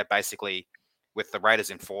 But yeah, basically with the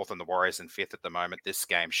Raiders in 4th and the Warriors in 5th at the moment, this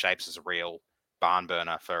game shapes as a real barn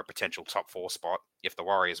burner for a potential top 4 spot if the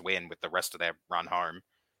Warriors win with the rest of their run home,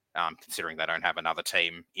 considering they don't have another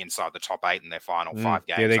team inside the top 8 in their final 5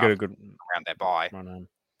 games. Yeah, they got a good around their bye.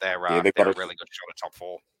 They're a really good shot at top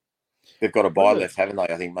 4. They've got a bye left, haven't they?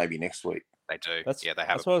 I think maybe next week. They do. They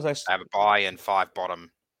have a bye and 5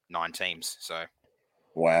 bottom 9 teams. So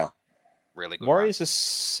wow, really good. Warriors are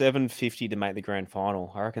 $7.50 to make the grand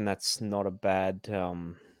final. I reckon that's not a bad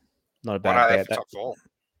Not a What bad are they bet. for top four?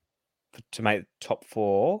 To make top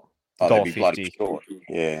four, Oh, they'd be $1.50. bloody short.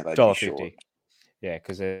 Yeah, they'd be short. $1.50. Yeah,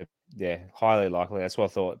 because they're highly likely. That's what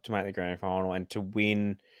I thought, to make the grand final and to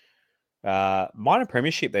win minor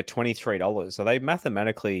premiership. They're $23. So they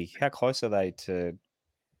mathematically, how close are they to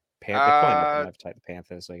Panthers? They're probably not going to overtake the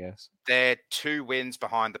Panthers, I guess. They're 2 wins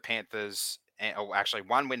behind the Panthers, or actually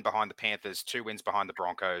 1 win behind the Panthers, 2 wins behind the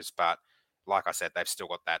Broncos. But like I said, they've still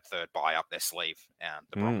got that third bye up their sleeve, and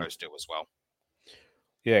the Broncos do as well.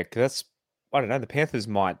 Yeah, because that's, I don't know, the Panthers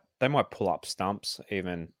might pull up stumps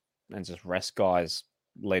even and just rest guys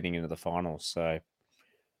leading into the finals. So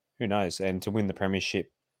who knows? And to win the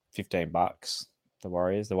premiership, $15. The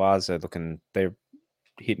Warriors, the Wars they're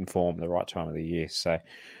hitting form the right time of the year. So,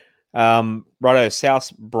 righto,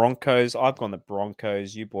 South Broncos. I've gone the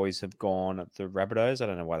Broncos. You boys have gone the Rabbitohs. I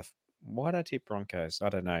don't know why did I tip Broncos? I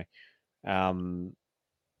don't know.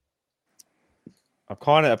 I've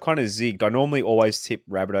kind of zigged. I normally always tip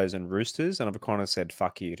Rabbitohs and Roosters, and I've kind of said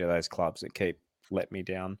fuck you to those clubs that keep let me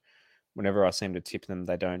down. Whenever I seem to tip them,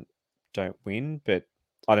 they don't win. But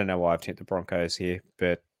I don't know why I've tipped the Broncos here.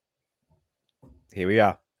 But here we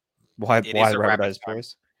are. Why the Rabbitohs,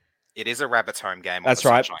 boys? It is a Rabbits home game. That's on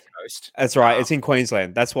the right. Sunshine Coast. That's right. It's in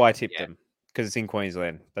Queensland. That's why I tipped them, because it's in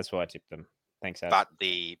Queensland. That's why I tipped them. Thanks, Az. But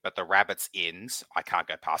the Rabbits ins, I can't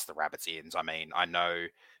go past the Rabbits ins. I mean, I know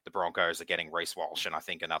the Broncos are getting Reece Walsh and I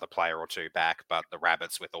think another player or two back, but the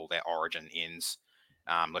Rabbits with all their Origin ins,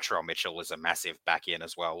 Latrell Mitchell is a massive back in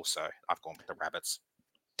as well. So I've gone with the Rabbits.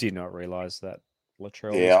 Did not realise that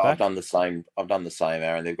Latrell Yeah, was back. I've done the same,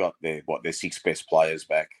 Aaron. They've got their 6 best players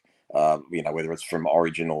back. Whether it's from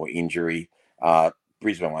Origin or injury.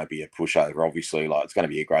 Brisbane won't be a pushover, obviously. Like, it's going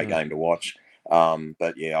to be a great game to watch.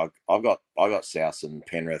 But yeah, I got South and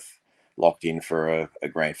Penrith locked in for a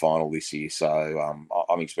grand final this year. So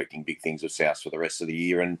I'm expecting big things of South for the rest of the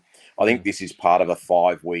year. And I think this is part of a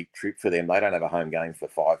 5-week trip for them. They don't have a home game for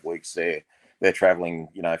 5 weeks. They're travelling,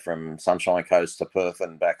 from Sunshine Coast to Perth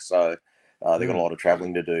and back. So they've got a lot of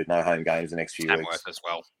travelling to do. No home games the next few Tamworth weeks as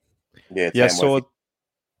well. Yeah, I Tamworth. saw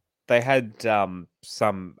they had some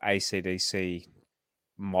ACDC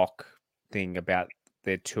mock thing about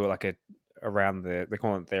their tour, like they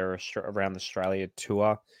call it their around Australia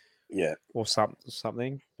tour, or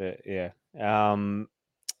something. But yeah,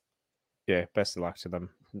 best of luck to them.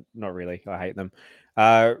 Not really, I hate them.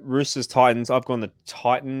 Roosters Titans. I've gone the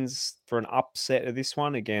Titans for an upset of this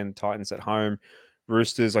one. Again, Titans at home.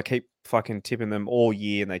 Roosters, I keep fucking tipping them all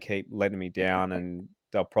year, and they keep letting me down, and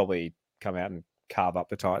they'll probably come out and carve up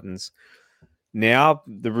the Titans. Now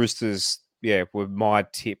the Roosters, were my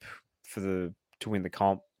tip to win the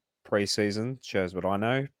comp preseason. Shows what I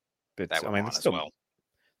know, but I mean, they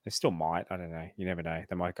still might. I don't know. You never know.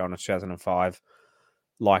 They might go on a 2005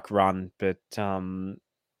 run, but I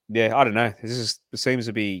don't know. There seems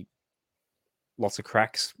to be lots of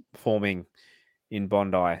cracks forming in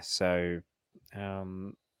Bondi. So,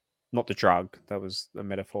 not the drug. That was a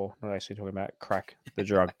metaphor. Not actually talking about crack, the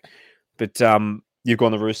drug. But you've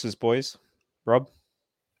gone the Roosters, boys. Rob?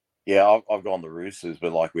 Yeah, I've gone the Roosters,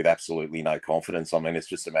 but with absolutely no confidence. I mean, it's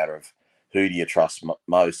just a matter of who do you trust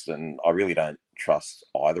most, and I really don't trust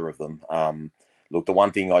either of them. Look, the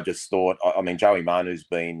one thing I just thought, I mean, Joey Manu's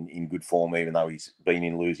been in good form, even though he's been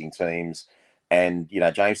in losing teams. And,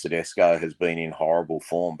 James Tedesco has been in horrible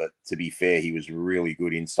form. But to be fair, he was really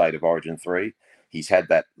good in State of Origin 3. He's had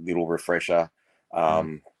that little refresher.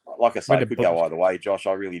 Like I say, it could go either way, Josh.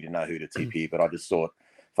 I really didn't know who to tip here, but I just thought,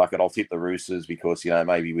 fuck it, I'll tip the Roosters because,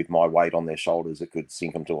 maybe with my weight on their shoulders, it could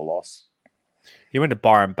sink them to a loss. He went to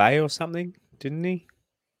Byron Bay or something, didn't he?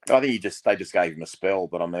 I think they just gave him a spell,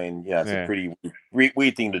 but I mean, it's a pretty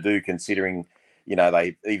weird thing to do considering,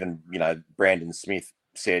 they even, Brandon Smith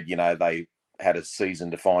said, they had a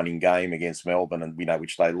season-defining game against Melbourne and,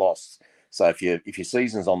 which they lost. So if your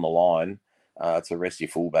season's on the line, to rest your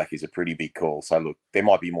fullback is a pretty big call. So look, there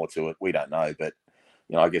might be more to it. We don't know, but,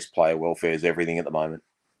 I guess player welfare is everything at the moment.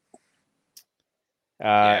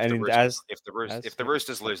 If the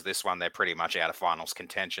Roosters lose this one, they're pretty much out of finals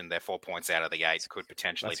contention. They're 4 points out of the 8, could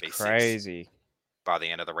potentially be crazy 6 by the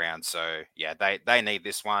end of the round. So yeah, they need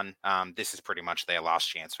this one. This is pretty much their last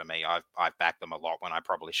chance for me. I've backed them a lot when I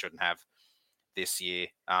probably shouldn't have this year.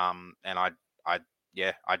 And I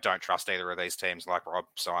don't trust either of these teams like Rob.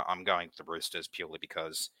 So I'm going to the Roosters purely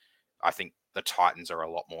because I think the Titans are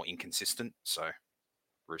a lot more inconsistent. So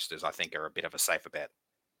Roosters, I think, are a bit of a safer bet.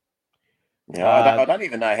 Yeah, I don't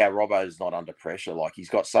even know how Robbo's not under pressure. He's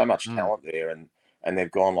got so much talent there, and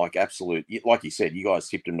they've gone absolute. Like you said, you guys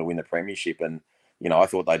tipped them to win the premiership, and I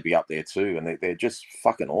thought they'd be up there too. And they're just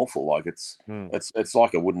fucking awful. It's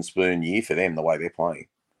like a wooden spoon year for them the way they're playing.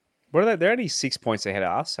 What are they? They're only 6 points ahead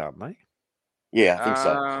of us, aren't they? Yeah, I think so.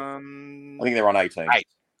 I think they're on 18. 8.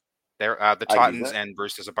 They're, the Titans and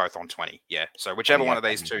Roosters are both on 20. Yeah. So whichever one of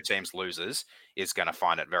these two teams loses is going to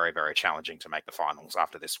find it very, very challenging to make the finals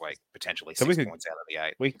after this week. Potentially 6 points out of the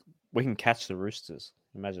 8. We can catch the Roosters.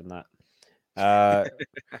 Imagine that.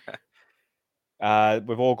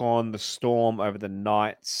 We've all gone the Storm over the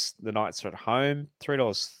Knights. The Knights are at home.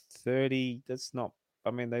 $3.30. That's not.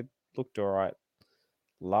 I mean, they looked all right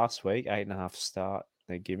last week. 8.5 start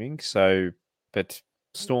they're giving. So, but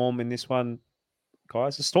Storm in this one,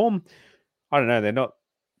 guys. The Storm, I don't know. They're not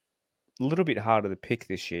a little bit harder to pick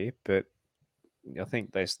this year, but I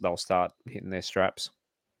think they'll start hitting their straps.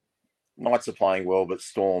 Knights are playing well, but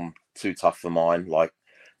Storm too tough for mine. Like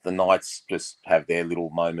the Knights just have their little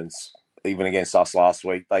moments. Even against us last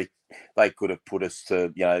week, they could have put us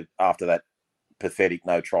to, after that pathetic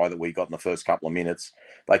no try that we got in the first couple of minutes,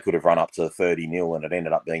 they could have run up to 30-0 and it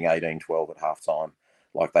ended up being 18-12 at halftime.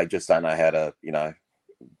 Like they just don't know how to,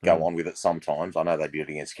 go on with it sometimes. I know they did it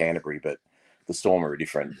against Canterbury, but the Storm are a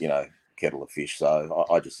different, kettle of fish. So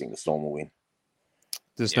I just think the Storm will win.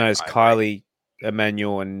 Just notice Kylie,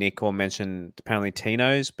 Emmanuel, and Nick all mentioned apparently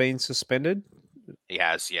Tino's been suspended. He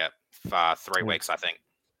has, yeah, for 3 weeks, I think.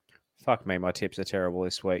 Fuck me, my tips are terrible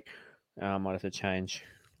this week. I might have to change.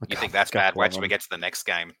 You think that's bad? Wait till we get to the next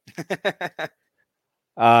game.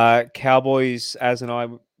 Cowboys, Az and I,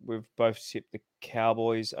 we've both tipped the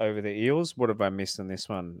Cowboys over the Eels. What have I missed in this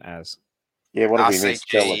one, Az? Yeah, what have we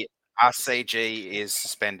missed? RCG is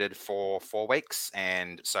suspended for 4 weeks,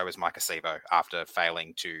 and so is Mike Acevo after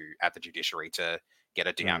failing at the judiciary to get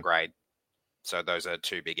a downgrade. So those are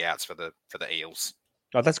 2 big outs for the Eels.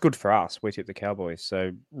 Oh, that's good for us. We tipped the Cowboys.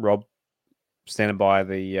 So Rob, standing by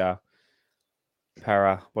the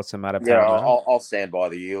Para. What's the matter? Yeah, I'll stand by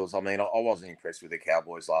the Eels. I mean, I wasn't impressed with the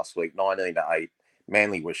Cowboys last week. 19-8.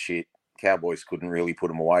 Manly was shit. Cowboys couldn't really put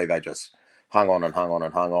them away. They just hung on and hung on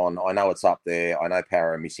and hung on. I know it's up there. I know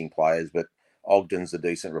Para are missing players, but Ogden's a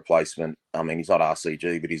decent replacement. I mean, he's not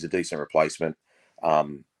RCG, but he's a decent replacement.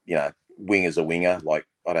 Winger's a winger. Like,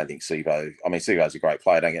 I don't think Sevo... I mean, Sevo's a great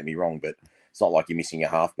player, don't get me wrong, but it's not like you're missing a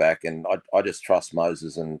halfback. And I just trust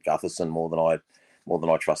Moses and Gutherson more than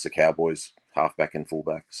I trust the Cowboys halfback and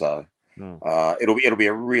fullback. So it'll be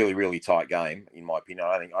a really, really tight game, in my opinion.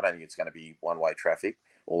 I don't think it's going to be one-way traffic.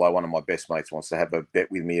 Although one of my best mates wants to have a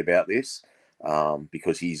bet with me about this.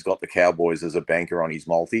 Because he's got the Cowboys as a banker on his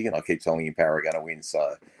multi, and I keep telling him Para are going to win.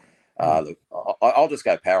 So, look, I'll just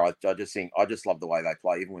go Para. I just love the way they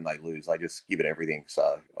play. Even when they lose, they just give it everything.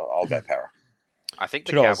 So, I'll go Para. I think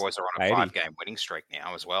the Cowboys are on a 5-game winning streak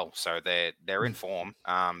now as well, so they're in form.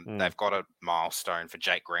 They've got a milestone for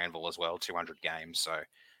Jake Granville as well, 200 games. So,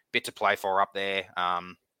 bit to play for up there.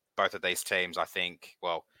 Both of these teams, I think,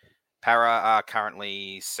 well. Para are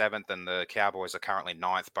currently 7th and the Cowboys are currently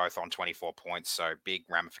 9th, both on 24 points. So big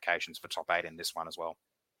ramifications for top 8 in this one as well.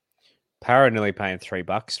 Para nearly paying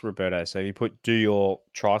 $3, Roberto. So if you do your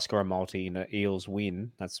try scorer multi in an Eels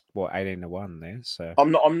win, that's what 18-1 there. So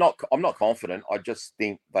I'm not confident. I just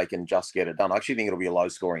think they can just get it done. I actually think it'll be a low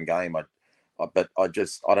scoring game. But I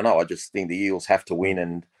don't know. I just think the Eels have to win,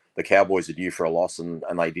 and the Cowboys are due for a loss, and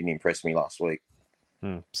they didn't impress me last week.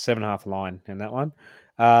 7.5 line in that one.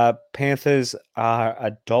 Panthers are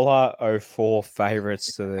 $1.04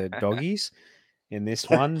 favourites to the Doggies in this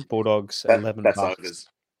one. Bulldogs $11. That's overs.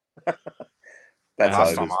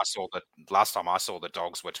 Last time I saw the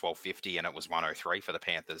Dogs were $12.50 and it was $1.03 for the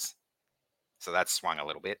Panthers. So that's swung a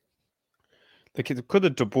little bit. Could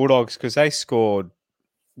the Bulldogs, because they scored,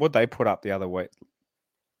 what they put up the other week?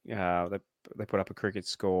 They put up a cricket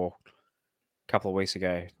score a couple of weeks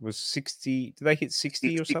ago. It was 60. Did they hit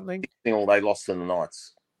 60 or something? They lost to the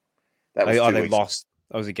Knights. They lost.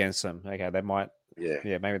 I was against them. Okay, they might.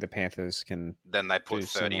 Yeah. Maybe the Panthers can. Then they put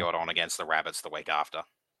 30 odd on against the Rabbits the week after.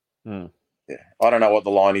 Yeah, I don't know what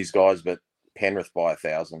the line is, guys, but Penrith by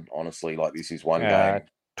 1,000. Honestly, like this is one game.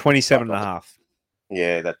 27.5.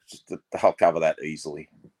 Yeah, they'll cover that easily,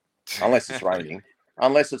 unless it's raining.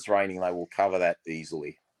 Unless it's raining, they will cover that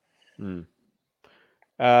easily. And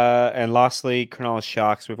lastly, Cronulla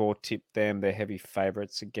Sharks. We've all tipped them. They're heavy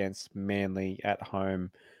favourites against Manly at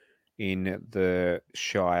home in the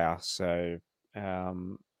Shire. So,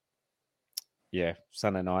 Sunday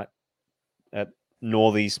night at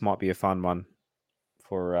Northies might be a fun one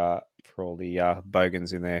for all the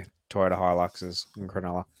bogans in their Toyota Hiluxes in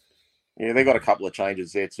Cronulla. Yeah, they got a couple of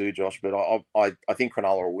changes there too, Josh. But I think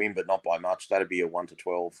Cronulla will win, but not by much. That'd be a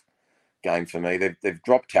 1-12 game for me. They've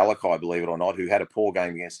dropped Talakai, believe it or not, who had a poor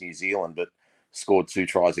game against New Zealand, but scored 2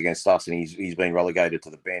 tries against us, and he's been relegated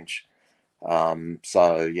to the bench.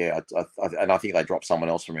 So yeah, and I think they dropped someone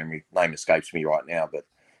else from memory. Name escapes me right now, but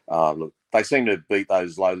look, they seem to beat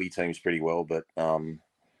those lowly teams pretty well. But a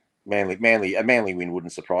Manly win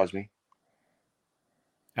wouldn't surprise me.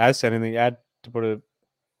 Anything to add to put a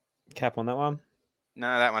cap on that one?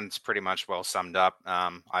 No, that one's pretty much well summed up.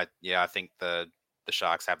 I think the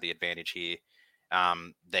Sharks have the advantage here.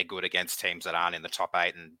 They're good against teams that aren't in the top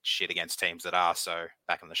 8 and shit against teams that are. So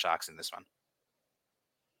back on the Sharks in this one.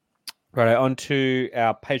 Right, on to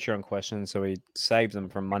our Patreon questions. So we saved them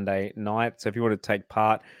from Monday night. So if you want to take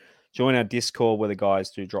part, join our Discord where the guys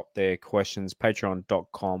do drop their questions.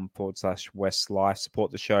 Patreon.com/Westlife.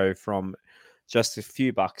 Support the show from just a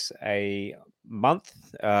few bucks a month.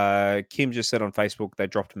 Kim just said on Facebook they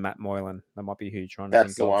dropped Matt Moylan. That might be who you're trying to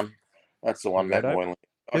think of. That's the one, Matt Moylan.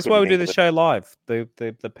 This is why we do the show live. The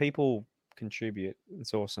people contribute.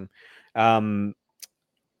 It's awesome. Righto,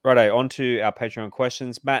 on to our Patreon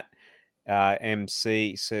questions. Matt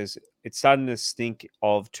MC says, it's starting to stink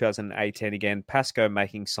of 2018 again. Pascoe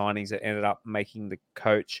making signings that ended up making the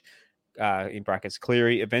coach, in brackets,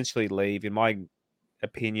 Cleary, eventually leave. In my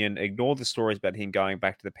opinion, ignore the stories about him going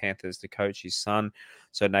back to the Panthers to coach his son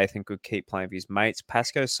so Nathan could keep playing with his mates.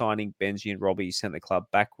 Pascoe signing Benji and Robbie sent the club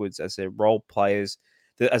backwards as their roles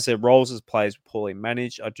as players were poorly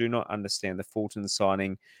managed. I do not understand the Fulton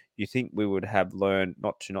signing. You think we would have learned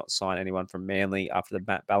not to sign anyone from Manly after the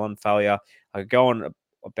Matt Ballon failure? I could go on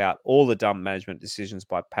about all the dumb management decisions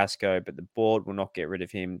by Pascoe, but the board will not get rid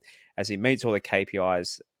of him as he meets all the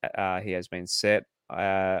KPIs he has been set.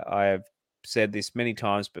 I have said this many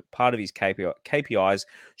times, but part of his KPIs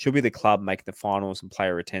should be the club making the finals and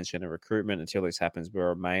player retention and recruitment. Until this happens, we'll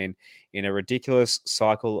remain in a ridiculous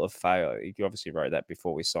cycle of failure. You obviously wrote that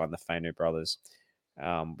before we signed the Fainu brothers,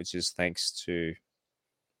 which is thanks to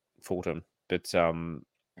Fulton. But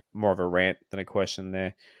more of a rant than a question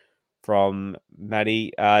there from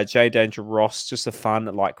Maddie. J Danger Ross, just a fun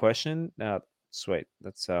light question. Sweet.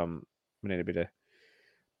 That's we need a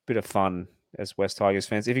bit of fun as West Tigers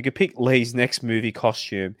fans. If you could pick Lee's next movie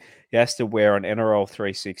costume he has to wear on NRL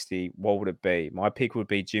 360, what would it be? My pick would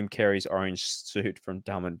be Jim Carrey's orange suit from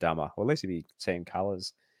Dumb and Dumber. Well, at least he'd be seeing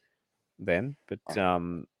colours then. But I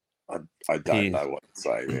don't know what to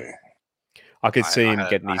say there. I could see him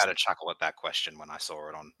getting I had a chuckle at that question when I saw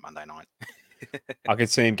it on Monday night. I could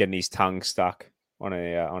see him getting his tongue stuck on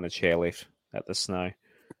a chairlift at the snow,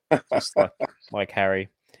 just like Harry.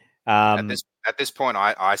 At this point,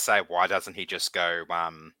 I say, why doesn't he just go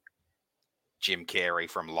Jim Carrey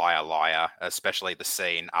from Liar Liar, especially the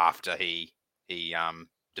scene after he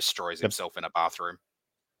destroys himself in a bathroom?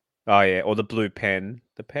 Oh yeah, or the blue pen.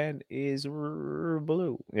 The pen is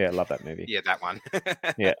blue. Yeah, I love that movie. Yeah, that one.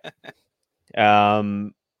 Yeah.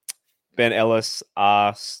 Ben Ellis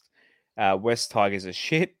asked, West Tigers are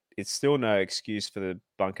shit. It's still no excuse for the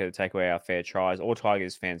bunker to take away our fair tries. All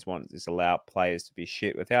Tigers fans want is allow players to be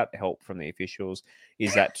shit without help from the officials.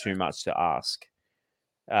 Is that too much to ask?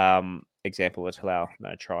 Example, let's allow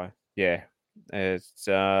no try. Yeah. It's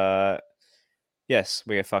yes,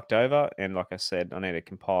 we get fucked over. And like I said, I need to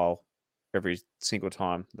compile every single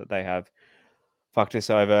time that they have fucked us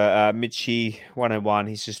over. Mitchie 101,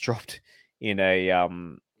 he's just dropped in a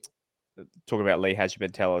talking about Lee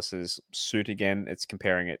Hadjibentelis' suit again. It's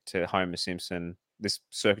comparing it to Homer Simpson. This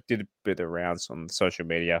circuit did a bit of rounds on social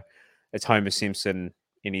media. It's Homer Simpson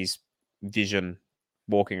in his vision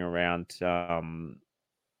walking around. I'm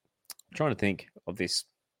trying to think of this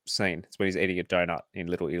scene. It's when he's eating a donut in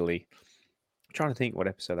Little Italy. I'm trying to think what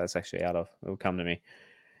episode that's actually out of. It'll come to me.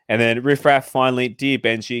 And then Riff Raff, finally, dear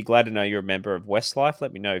Benji, glad to know you're a member of Westlife.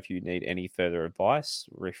 Let me know if you need any further advice.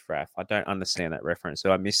 Riff Raff, I don't understand that reference.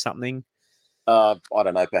 Did I miss something? I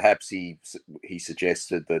don't know. Perhaps he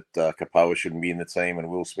suggested that Kapoa shouldn't be in the team and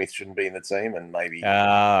Will Smith shouldn't be in the team, and maybe we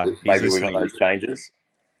got those changes.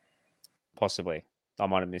 Possibly, I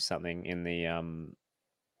might have missed something in the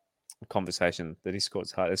conversation. The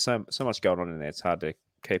Discord's hard. There's so much going on in there. It's hard to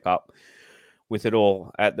keep up with it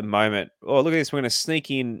all at the moment. Oh, look at this. We're going to sneak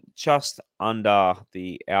in just under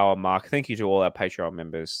the hour mark. Thank you to all our Patreon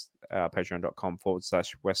members,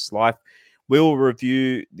 patreon.com/Westlife. We'll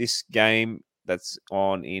review this game that's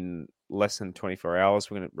on in less than 24 hours.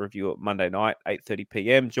 We're going to review it Monday night, 8:30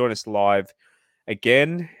 p.m. Join us live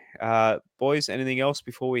again. Boys, anything else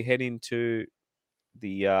before we head into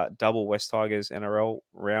the double West Tigers NRL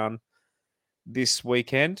round this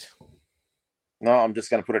weekend? No, I'm just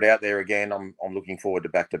going to put it out there again. I'm looking forward to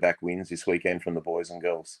back-to-back wins this weekend from the boys and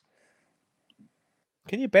girls.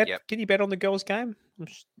 Can you bet? Yep. Can you bet on the girls' game?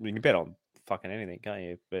 You can bet on fucking anything, can't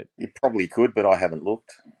you? But you probably could, but I haven't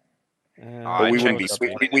looked. But we wouldn't be.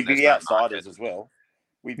 We'd be the outsiders as well.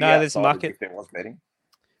 We'd be No, there's outside market. if there was betting.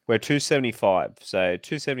 We're 275. So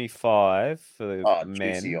 275 for the Juicy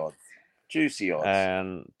men odds. Juicy odds.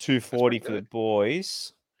 and 240 for the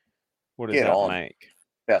boys. What does Get that on. make?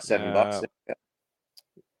 About $7.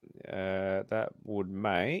 That would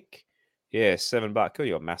make, $7. Oh,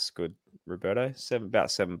 your math's good, Roberto. About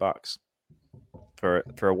 $7 for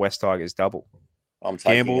a West Tigers double. I'm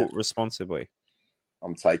taking Gamble it. responsibly.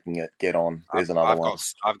 I'm taking it. Get on. There's another one.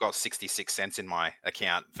 I've got 66 cents in my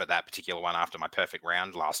account for that particular one after my perfect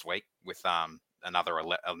round last week with the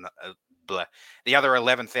other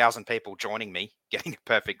 11,000 people joining me getting a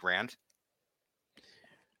perfect round.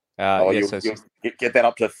 You'll get that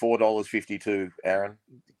up to $4.52, Aaron.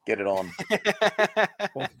 Get it on.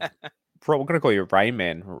 We're going to call you Rain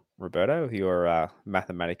Man, Roberto, with your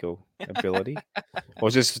mathematical ability.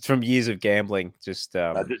 Or just from years of gambling, I'm just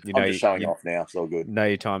showing off now. It's all good. Know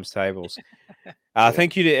your times tables.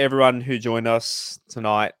 Thank you to everyone who joined us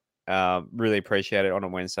tonight. Really appreciate it on a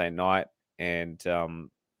Wednesday night. And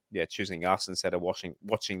choosing us instead of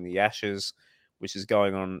watching the Ashes, which is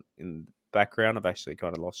going on in the background. I've actually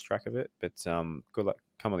kind of lost track of it. But good luck.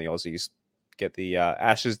 Come on, the Aussies. Get the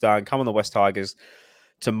Ashes done. Come on, the West Tigers.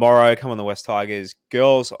 Tomorrow, come on the West Tigers.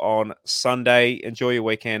 Girls on Sunday. Enjoy your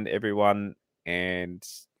weekend, everyone. And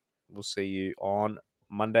we'll see you on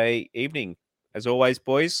Monday evening. As always,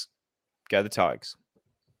 boys, go the Tigers.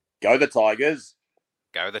 Go the Tigers.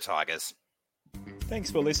 Go the Tigers.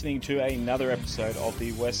 Thanks for listening to another episode of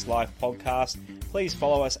the West Life Podcast. Please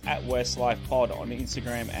follow us at West Life Pod on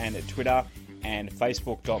Instagram and Twitter, and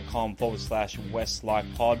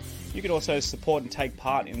facebook.com/WestlifePod. You can also support and take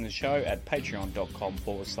part in the show at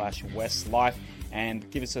patreon.com/WestLife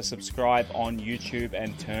and give us a subscribe on YouTube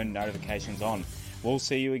and turn notifications on. We'll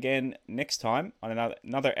see you again next time on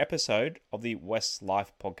another episode of the West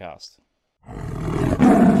Life Podcast.